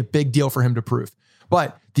 That's going to be a big deal for him to prove.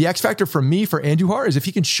 But the X factor for me, for Andujar, is if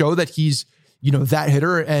he can show that he's, that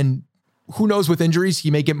hitter, and who knows, with injuries, he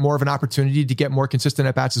may get more of an opportunity to get more consistent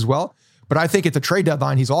at-bats as well. But I think at the trade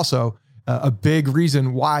deadline, he's also a big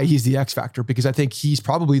reason why he's the X factor, because I think he's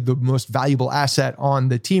probably the most valuable asset on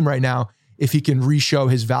the team right now if he can re-show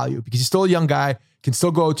his value, because he's still a young guy, can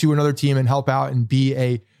still go to another team and help out and be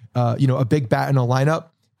a big bat in a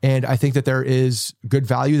lineup. And I think that there is good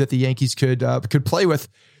value that the Yankees could play with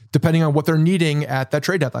depending on what they're needing at that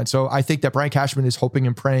trade deadline. So I think that Brian Cashman is hoping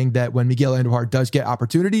and praying that when Miguel Andujar does get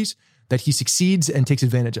opportunities, that he succeeds and takes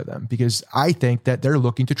advantage of them, because I think that they're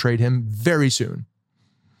looking to trade him very soon.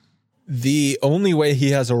 The only way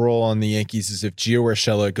he has a role on the Yankees is if Gio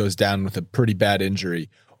Urshela goes down with a pretty bad injury,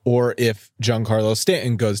 or if Giancarlo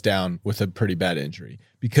Stanton goes down with a pretty bad injury,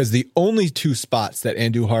 because the only two spots that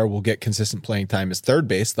Andujar will get consistent playing time is third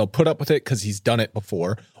base. They'll put up with it because he's done it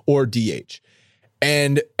before, or DH.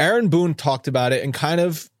 And Aaron Boone talked about it and kind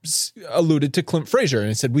of alluded to Clint Frazier, and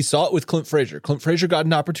he said, we saw it with Clint Frazier. Clint Frazier got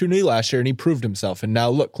an opportunity last year and he proved himself. And now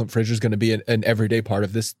look, Clint Frazier is going to be an everyday part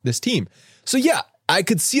of this team. So yeah, I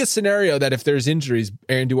could see a scenario that if there's injuries,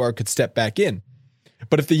 Andujar could step back in.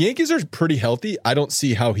 But if the Yankees are pretty healthy, I don't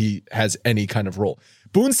see how he has any kind of role.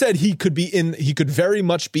 Boone said he could very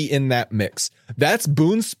much be in that mix. That's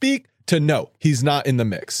Boone speak to no, he's not in the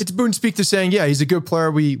mix. It's Boone speak to saying, yeah, he's a good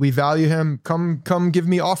player. We value him. Come give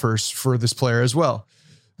me offers for this player as well.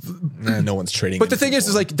 No one's trading. But the thing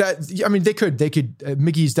is like that. I mean, they could.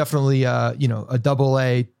 Miggy's definitely a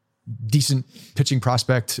AA decent pitching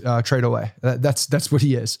prospect trade away. That's what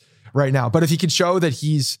he is right now. But if he can show that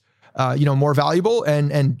he's more valuable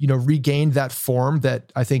and regained that form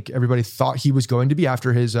that I think everybody thought he was going to be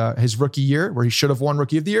after his rookie year, where he should have won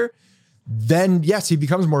Rookie of the Year, then yes, he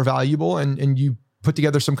becomes more valuable and you put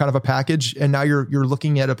together some kind of a package, and now you're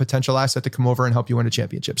looking at a potential asset to come over and help you win a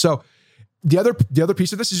championship. So the other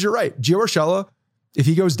piece of this is, you're right. Gio Urshela, if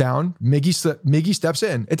he goes down, Miggy steps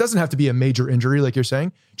in. It doesn't have to be a major injury like you're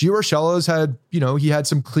saying. Gio Urshela's had, he had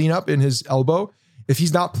some cleanup in his elbow. If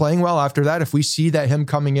he's not playing well after that, if we see that him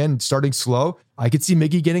coming in, starting slow, I could see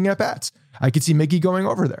Miggy getting at bats. I could see Miggy going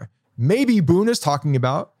over there. Maybe Boone is talking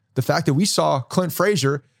about the fact that we saw Clint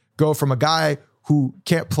Frazier go from a guy who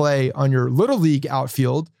can't play on your little league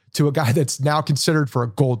outfield to a guy that's now considered for a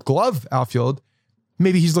Gold Glove outfield.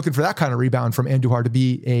 Maybe he's looking for that kind of rebound from Andujar to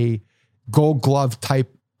be a Gold Glove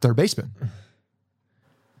type third baseman.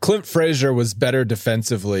 Clint Frazier was better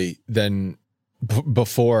defensively than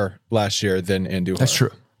before last year than Andujar. That's true.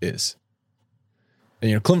 Is.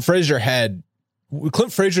 And Clint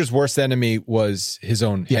Frazier's worst enemy was his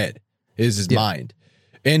own head, is his mind.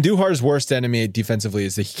 Andujar's worst enemy defensively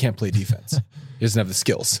is that he can't play defense. He doesn't have the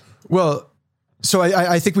skills. Well, so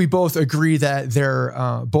I think we both agree that they're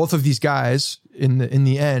both of these guys in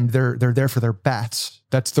the end, they're there for their bats.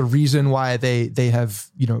 That's the reason why they have,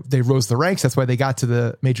 they rose the ranks. That's why they got to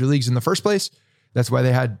the major leagues in the first place. That's why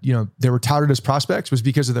they had, they were touted as prospects, was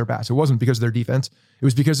because of their bats. It wasn't because of their defense. It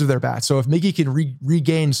was because of their bats. So if Miggy can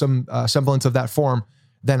regain some semblance of that form,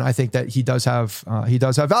 then I think that he does have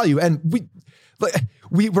value. And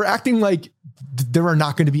we're acting like there are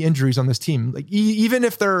not going to be injuries on this team. Like even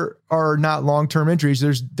if there are not long-term injuries,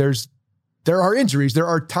 there are injuries. There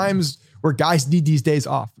are times where guys need these days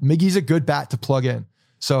off. Miggy's a good bat to plug in.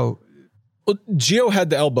 So Gio had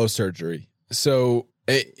the elbow surgery. So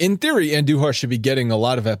in theory, Andujar should be getting a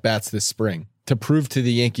lot of at-bats this spring to prove to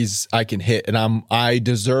the Yankees I can hit, and I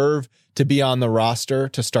deserve to be on the roster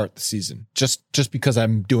to start the season just because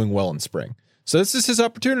I'm doing well in spring. So this is his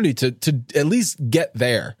opportunity to at least get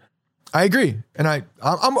there. I agree, and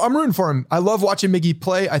I'm rooting for him. I love watching Miggy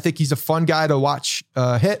play. I think he's a fun guy to watch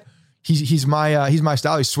hit. He's my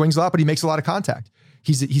style. He swings a lot, but he makes a lot of contact.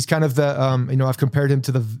 He's kind of the I've compared him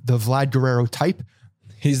to the Vlad Guerrero type.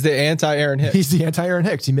 He's the anti-Aaron Hicks. He's the anti-Aaron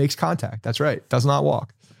Hicks. He makes contact. That's right. Does not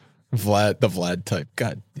walk. The Vlad type.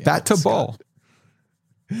 God. Bat to ball.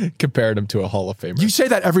 Compared him to a Hall of Famer. You say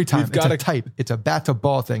that every time. It's a type. It's a bat to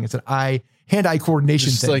ball thing. It's an hand-eye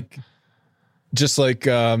coordination thing. Just like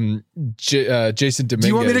Jason Dominguez. Do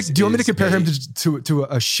you want me to compare him to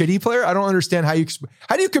a shitty player? I don't understand how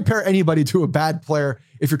do you compare anybody to a bad player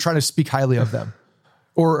if you're trying to speak highly of them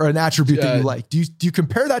or an attribute that you like? Do you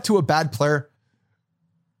compare that to a bad player?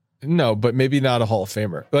 No, but maybe not a Hall of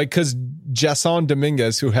Famer. Because Jason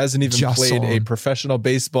Dominguez, who hasn't even played a professional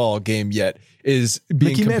baseball game yet, is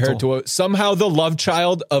being compared to somehow the love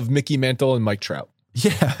child of Mickey Mantle and Mike Trout.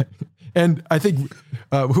 Yeah. And I think,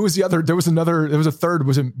 who was the other? There was a third.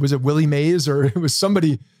 Was it Willie Mays or it was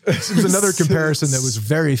somebody? It was another comparison that was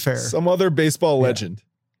very fair. Some other baseball legend.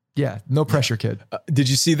 Yeah. No pressure, kid. Did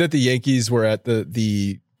you see that the Yankees were at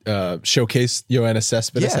the showcase Yoenis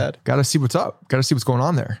Cespedes had? Got to see what's up. Got to see what's going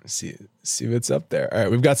on there. See what's up there. All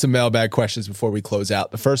right, we've got some mailbag questions before we close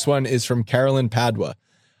out. The first one is from Carolyn Padua.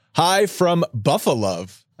 Hi from Buffalo.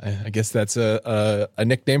 I guess that's a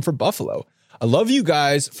nickname for Buffalo. I love you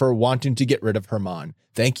guys for wanting to get rid of Herman.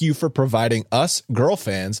 Thank you for providing us girl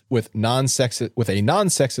fans with a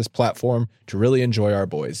non-sexist platform to really enjoy our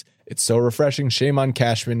boys. It's so refreshing. Shame on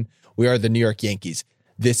Cashman. We are the New York Yankees.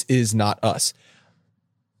 This is not us.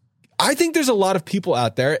 I think there's a lot of people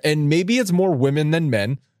out there, and maybe it's more women than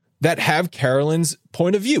men, that have Carolyn's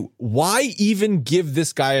point of view. Why even give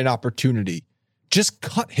this guy an opportunity? Just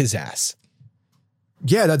cut his ass.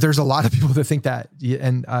 Yeah, there's a lot of people that think that,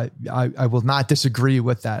 and I will not disagree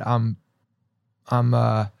with that.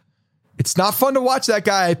 It's not fun to watch that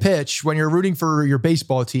guy pitch when you're rooting for your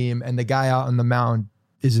baseball team and the guy out on the mound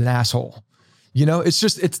is an asshole.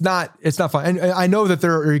 It's not fun. And I know that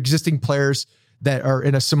there are existing players that are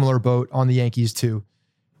in a similar boat on the Yankees too.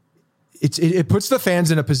 It puts the fans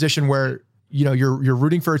in a position where you're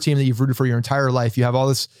rooting for a team that you've rooted for your entire life. You have all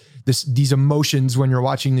these emotions when you're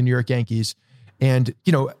watching the New York Yankees. And,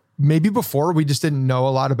 maybe before we just didn't know a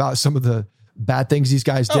lot about some of the bad things these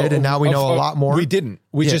guys did. And now we know a lot more. We didn't.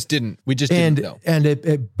 We just didn't know.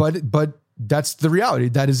 But that's the reality.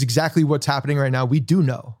 That is exactly what's happening right now. We do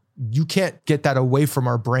know. You can't get that away from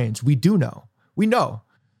our brains. We do know. We know.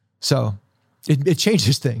 So it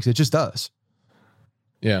changes things. It just does.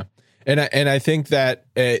 Yeah. And I think that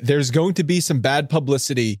there's going to be some bad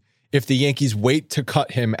publicity if the Yankees wait to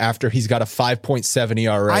cut him after he's got a 5.7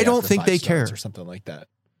 ERA. I don't think they care. Or something like that.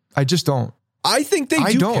 I just don't. I think they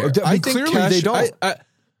do care. I think clearly they don't.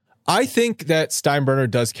 I think that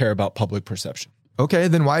Steinbrenner does care about public perception. Okay,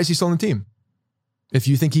 then why is he still on the team? If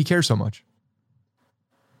you think he cares so much.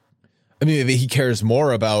 I mean, he cares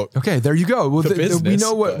more about. Okay, there you go. Well, business, we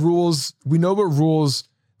know what rules. We know what rules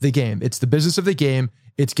the game. It's the business of the game.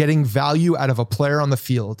 It's getting value out of a player on the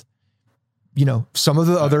field. Some of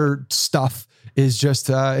the other stuff is just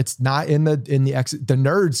it's not in the the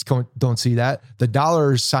nerds don't see that. The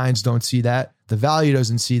dollar signs don't see that. The value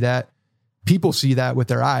doesn't see that. People see that with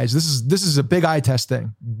their eyes. This is a big eye test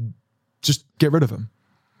thing. Just get rid of him.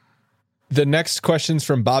 The next question's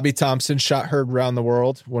from Bobby Thompson, shot heard around the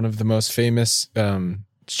world. One of the most famous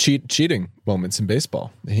cheating moments in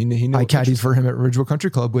baseball. He knew I caddied for him at Ridgewood Country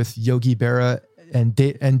Club with Yogi Berra and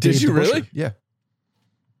Dave. Did you really? Yeah.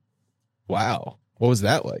 Wow. What was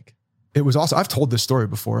that like? It was awesome. I've told this story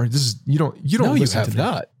before. You don't no, listen you have to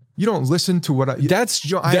not. You don't listen to what I. That's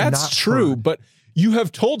true. Heard. But you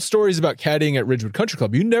have told stories about caddying at Ridgewood Country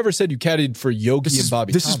Club. You never said you caddied for Yogi and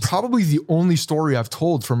Bobby This Thompson. is probably the only story I've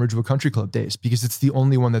told from Ridgewood Country Club days because it's the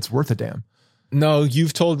only one that's worth a damn. No,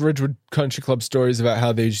 you've told Ridgewood Country Club stories about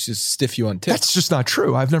how they just stiff you on tips. That's just not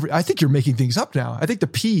true. I think you're making things up now. I think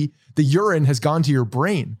the urine has gone to your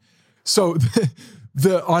brain. So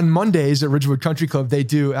on Mondays at Ridgewood Country Club, they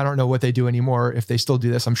do, I don't know what they do anymore. If they still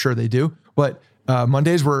do this, I'm sure they do. But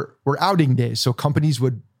Mondays were outing days. So companies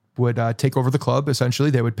would take over the club.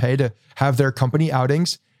 Essentially, they would pay to have their company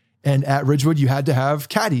outings. And at Ridgewood, you had to have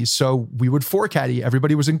caddies. So we would four caddy.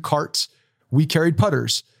 Everybody was in carts. We carried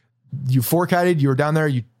putters. You four caddied. You were down there.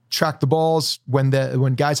 You tracked the balls when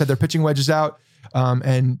guys had their pitching wedges out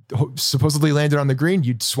and supposedly landed on the green.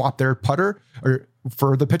 You'd swap their putter or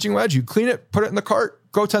for the pitching wedge. You'd clean it, put it in the cart,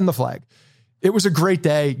 go tend the flag. It was a great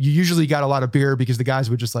day. You usually got a lot of beer because the guys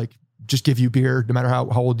would just give you beer no matter how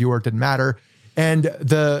old you were. It didn't matter. And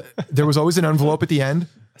there was always an envelope at the end.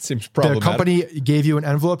 That seems problematic. The company gave you an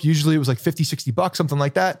envelope. Usually it was like $50, $60, something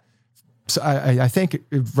like that. So I think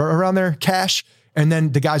around there, cash. And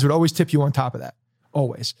then the guys would always tip you on top of that.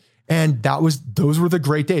 Always. And those were the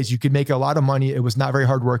great days. You could make a lot of money. It was not very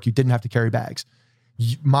hard work. You didn't have to carry bags.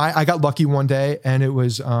 I got lucky one day and it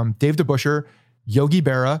was Dave DeBuscher, Yogi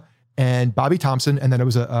Berra, and Bobby Thompson. And then it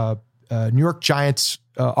was a New York Giants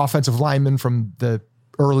offensive lineman from the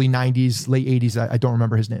early 90s, late 80s. I don't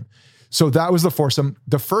remember his name. So that was the foursome.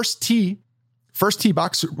 The first tee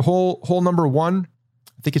box, hole number one,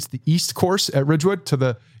 I think it's the East course at Ridgewood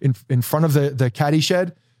in front of the caddy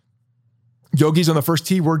shed. Yogi's on the first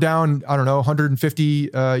tee. We're down, 150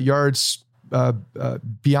 yards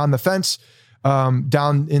beyond the fence,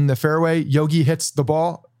 down in the fairway. Yogi hits the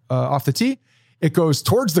ball off the tee. It goes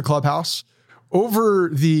towards the clubhouse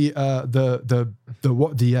over the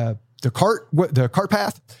cart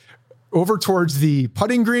path, over towards the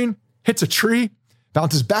putting green, hits a tree,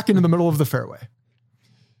 bounces back into the middle of the fairway.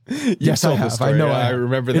 Yes, I have. I know. I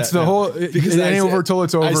remember that. It's the whole, because it ain't over until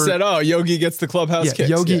it's over. I said, Yogi gets the clubhouse kicks.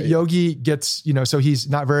 Yogi gets, so he's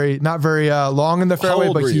not very long in the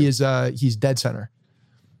fairway, but he's dead center.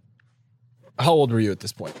 How old were you at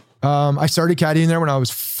this point? I started caddying there when I was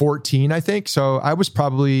 14, I think. So I was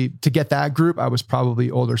probably, to get that group, I was probably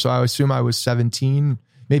older. So I assume I was 17,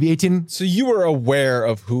 maybe 18. So you were aware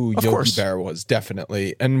of who Yogi Berra was,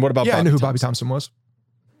 definitely. And what about Bobby I knew who Thompson? Bobby Thompson was.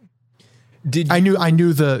 I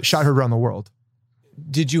knew the shot heard around the world.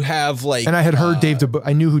 Did you have and I had heard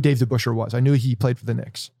I knew who Dave DeBuscher was. I knew he played for the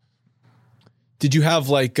Knicks. Did you have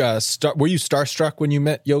were you starstruck when you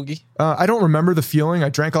met Yogi? I don't remember the feeling. I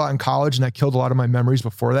drank a lot in college and that killed a lot of my memories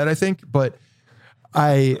before that, I think. But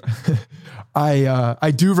I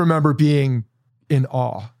do remember being in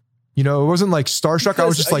awe. It wasn't like starstruck. I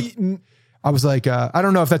was just I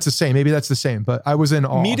don't know if that's the same. Maybe that's the same, but I was in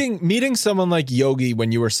awe. Meeting someone like Yogi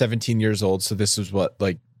when you were 17 years old. So this was what,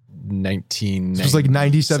 1990? This was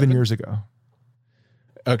 97 years ago.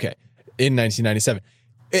 Okay. In 1997.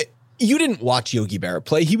 You didn't watch Yogi Berra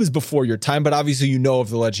play. He was before your time, but obviously you know of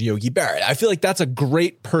the legend Yogi Berra. I feel like that's a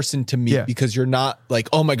great person to meet because you're not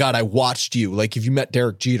oh my God, I watched you. Like if you met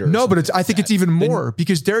Derek Jeter. No, but I think it's even more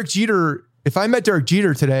because Derek Jeter if I met Derek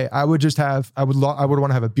Jeter today, I would want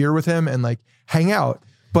to have a beer with him and like hang out.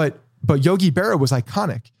 But Yogi Berra was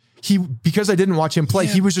iconic. Because I didn't watch him play,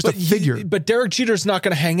 he was just a figure. But Derek Jeter's not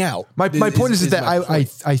going to hang out. My point is that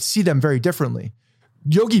I see them very differently.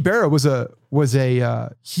 Yogi Berra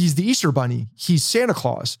he's the Easter Bunny. He's Santa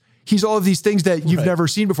Claus. He's all of these things that you've never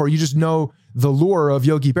seen before. You just know the lure of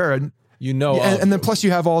Yogi Berra. And then plus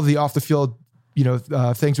you have all the off the field,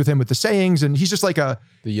 things with him with the sayings, and he's just like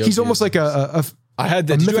he's almost like a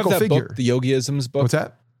did you have that figure. book, the Yogiisms book? What's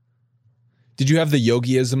that? Did you have the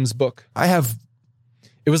Yogiisms book? I have.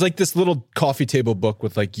 It was like this little coffee table book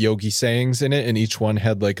with like yogi sayings in it, and each one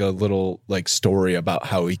had like a little like story about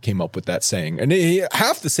how he came up with that saying. And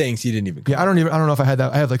half the sayings he didn't even. I don't know if I had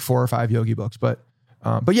that. I had like 4 or 5 yogi books, but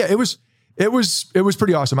yeah, it was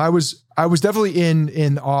pretty awesome. I was definitely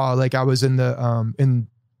in awe. Like I was in the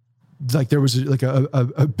like there was like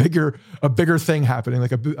a bigger thing happening,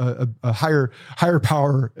 like a higher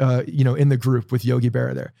power, in the group with Yogi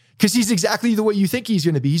Berra there. Cause he's exactly the way you think he's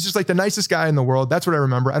going to be. He's just like the nicest guy in the world. That's what I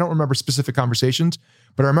remember. I don't remember specific conversations,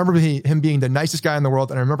 but I remember him being the nicest guy in the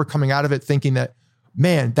world. And I remember coming out of it thinking that,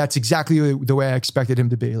 man, that's exactly the way I expected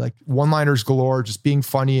him to be. Like one-liners galore, just being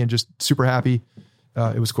funny and just super happy.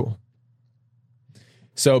 It was cool.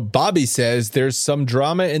 So Bobby says there's some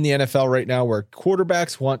drama in the NFL right now where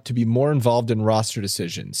quarterbacks want to be more involved in roster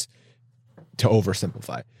decisions, to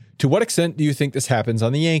oversimplify. To what extent do you think this happens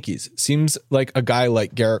on the Yankees? Seems like a guy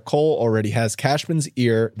like Garrett Cole already has Cashman's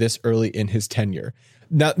ear this early in his tenure.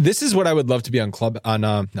 Now, this is what I would love to be on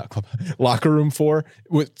Locker Room for,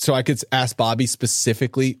 so I could ask Bobby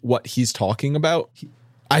specifically what he's talking about.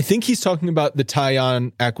 I think he's talking about the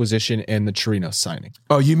Taillon acquisition and the Chirinos signing.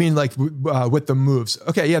 Oh, you mean like with the moves?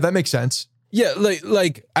 Okay, yeah, that makes sense. Yeah,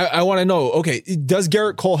 like I want to know, okay, does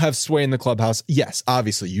Garrett Cole have sway in the clubhouse? Yes,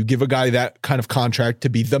 obviously. You give a guy that kind of contract to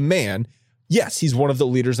be the man. Yes, he's one of the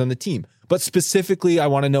leaders on the team. But specifically, I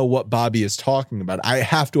want to know what Bobby is talking about. I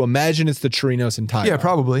have to imagine it's the Chirinos and Taillon. Yeah,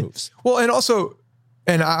 probably. Moves. Well, and also,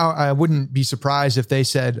 and I wouldn't be surprised if they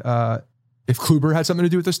said if Kluber had something to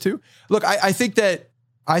do with this too. Look, I think that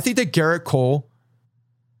Garrett Cole,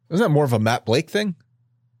 isn't that more of a Matt Blake thing,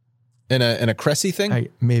 and a Cressy thing?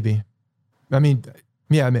 Maybe. I mean,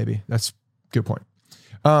 yeah, maybe that's a good point.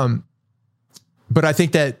 But I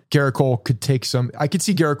think that Garrett Cole could take I could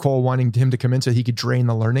see Garrett Cole wanting him to come in so he could drain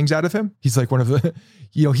the learnings out of him. He's like one of the,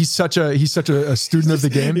 he's such a student of the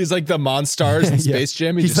game. He's like the Monstars in Space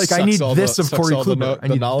Jam. He's like, I need this of Corey Kluber. I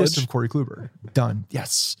need this of Corey Kluber. Done.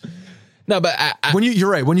 Yes. No, but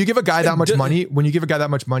you're right. When you give a guy that much money,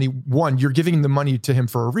 one, you're giving the money to him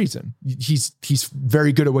for a reason. He's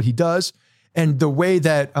very good at what he does. And the way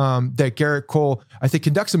that that Garrett Cole, I think,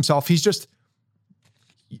 conducts himself, he's just,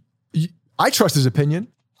 I trust his opinion.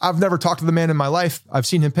 I've never talked to the man in my life. I've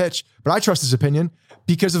seen him pitch, but I trust his opinion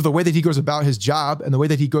because of the way that he goes about his job and the way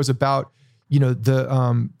that he goes about,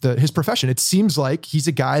 his profession. It seems like he's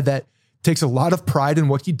a guy that takes a lot of pride in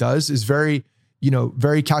what he does, is very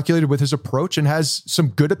calculated with his approach, and has some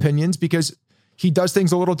good opinions because he does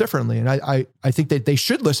things a little differently. And I think that they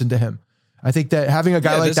should listen to him. I think that having a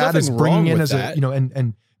guy like that is bringing in as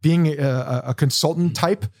and being a consultant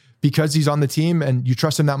type because he's on the team and you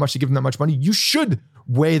trust him that much to give him that much money. You should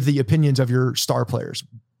weigh the opinions of your star players,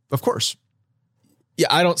 of course. Yeah,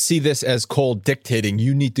 I don't see this as Cole dictating,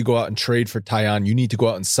 you need to go out and trade for Taillon. You need to go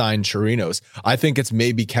out and sign Chirinos. I think it's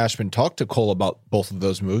maybe Cashman talked to Cole about both of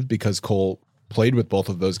those moves because Cole played with both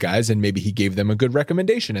of those guys and maybe he gave them a good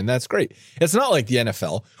recommendation, and that's great. It's not like the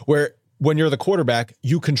NFL where when you're the quarterback,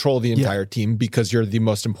 you control the entire team because you're the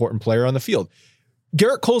most important player on the field.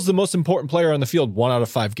 Garrett Cole's the most important player on the field 1 out of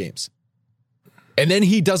 5 games. And then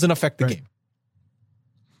he doesn't affect the game.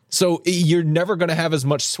 So you're never going to have as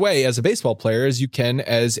much sway as a baseball player as you can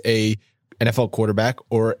as a NFL quarterback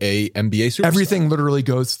or a NBA superstar. Everything literally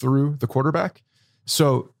goes through the quarterback.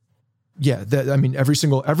 So yeah, every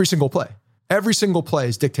single play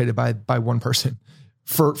is dictated by one person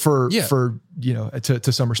for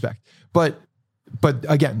to some respect. But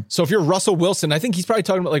again, so if you're Russell Wilson, I think he's probably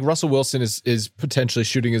talking about like Russell Wilson is potentially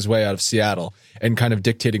shooting his way out of Seattle and kind of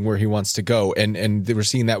dictating where he wants to go. And we're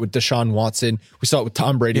seeing that with Deshaun Watson. We saw it with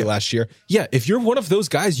Tom Brady last year. Yeah, if you're one of those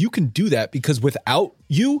guys, you can do that because without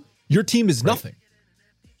you, your team is nothing.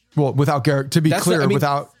 Well, without Garrett,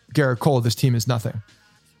 without Garrett Cole, this team is nothing.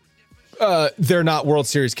 They're not World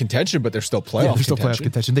Series contention, but they're still playoff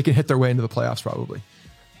contention. They can hit their way into the playoffs probably.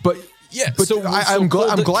 But but so I'm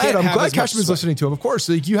glad Cashman's listening to him. Of course,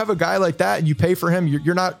 like you have a guy like that and you pay for him.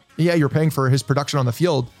 You're paying for his production on the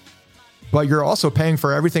field, but you're also paying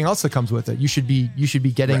for everything else that comes with it. You should be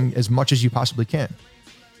getting as much as you possibly can.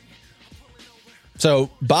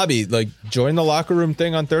 So, Bobby, like, join the locker room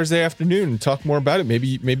thing on Thursday afternoon and talk more about it.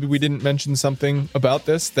 Maybe we didn't mention something about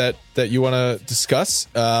this that you want to discuss,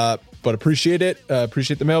 but appreciate it.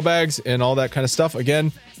 Appreciate the mailbags and all that kind of stuff.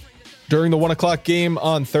 Again, during the 1 o'clock game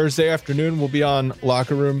on Thursday afternoon, we'll be on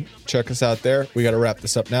Locker Room. Check us out there. We got to wrap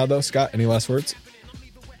this up now, though. Scott, any last words?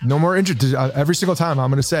 No more injuries. Every single time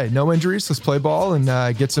I'm going to say no injuries. Let's play ball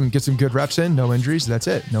and get some good reps in. No injuries. That's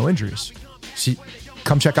it. No injuries. See.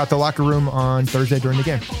 Come check out the Locker Room on Thursday during the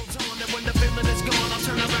game.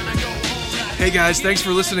 Hey guys, thanks for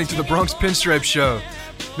listening to the Bronx Pinstripe Show.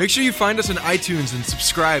 Make sure you find us on iTunes and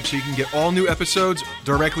subscribe so you can get all new episodes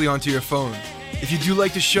directly onto your phone. If you do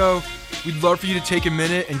like the show, we'd love for you to take a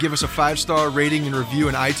minute and give us a 5-star rating and review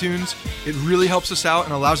in iTunes. It really helps us out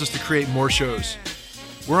and allows us to create more shows.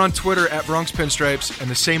 We're on Twitter at Bronx Pinstripes and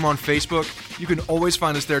the same on Facebook. You can always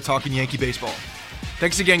find us there talking Yankee baseball.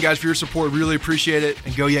 Thanks again, guys, for your support. Really appreciate it.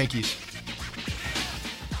 And go Yankees.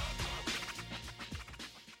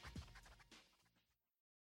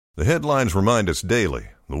 The headlines remind us daily,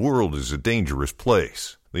 the world is a dangerous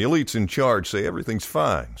place. The elites in charge say everything's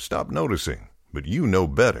fine. Stop noticing. But you know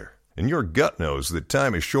better. And your gut knows that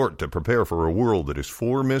time is short to prepare for a world that is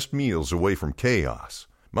 4 missed meals away from chaos.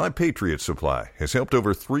 My Patriot Supply has helped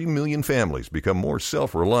over 3 million families become more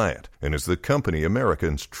self-reliant and is the company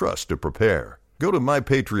Americans trust to prepare. Go to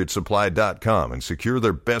MyPatriotSupply.com and secure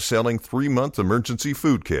their best-selling 3-month emergency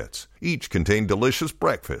food kits. Each contain delicious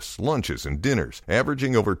breakfasts, lunches, and dinners,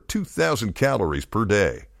 averaging over 2,000 calories per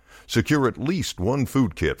day. Secure at least 1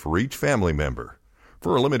 food kit for each family member.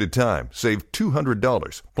 For a limited time, save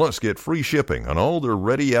 $200, plus get free shipping on all their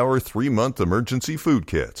Ready Hour 3-month emergency food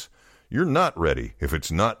kits. You're not ready if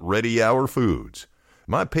it's not Ready Hour Foods.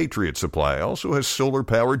 My Patriot Supply also has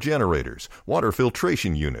solar-powered generators, water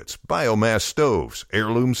filtration units, biomass stoves,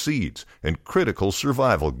 heirloom seeds, and critical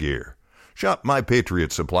survival gear. Shop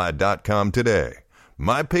MyPatriotSupply.com today.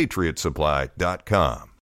 MyPatriotSupply.com.